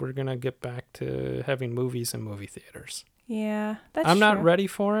hoping we're going to get back to having movies in movie theaters. Yeah, that's I'm true. not ready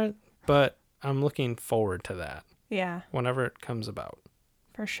for it, but I'm looking forward to that. Yeah. Whenever it comes about.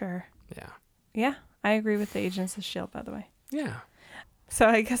 For sure. Yeah. Yeah, I agree with the Agents of S.H.I.E.L.D., by the way. Yeah. So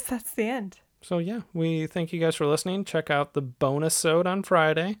I guess that's the end. So yeah, we thank you guys for listening. Check out the bonus-sode on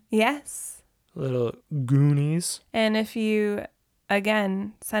Friday. Yes. Little Goonies. And if you,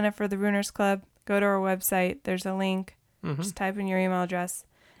 again, sign up for the Ruiners Club, go to our website. There's a link. Just type in your email address,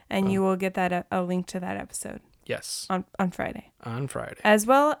 and you will get that a link to that episode. Yes. On Friday. On Friday. As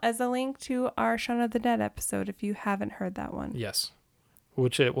well as a link to our Shaun of the Dead episode if you haven't heard that one. Yes.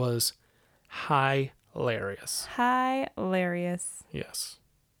 Which it was hilarious. Hilarious. Yes.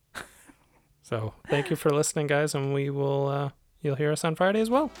 So thank you for listening, guys, and we will, you'll hear us on Friday as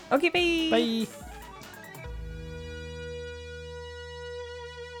well. Okay, bye. Bye.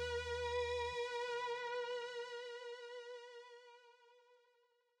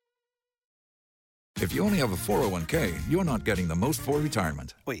 If you only have a 401k, you're not getting the most for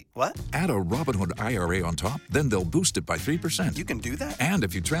retirement. Wait, what? Add a Robinhood IRA on top, then they'll boost it by 3%. You can do that? And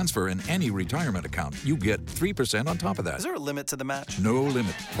if you transfer in any retirement account, you get 3% on top of that. Is there a limit to the match? No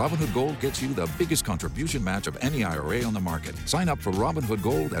limit. Robinhood Gold gets you the biggest contribution match of any IRA on the market. Sign up for Robinhood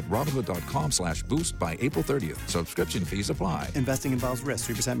Gold at Robinhood.com/boost by April 30th. Subscription fees apply. Investing involves risk.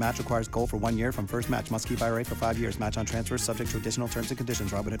 3% match requires gold for 1 year from first match. Must keep IRA for 5 years. Match on transfers subject to additional terms and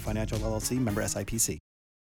conditions. Robinhood Financial LLC, member SIPC.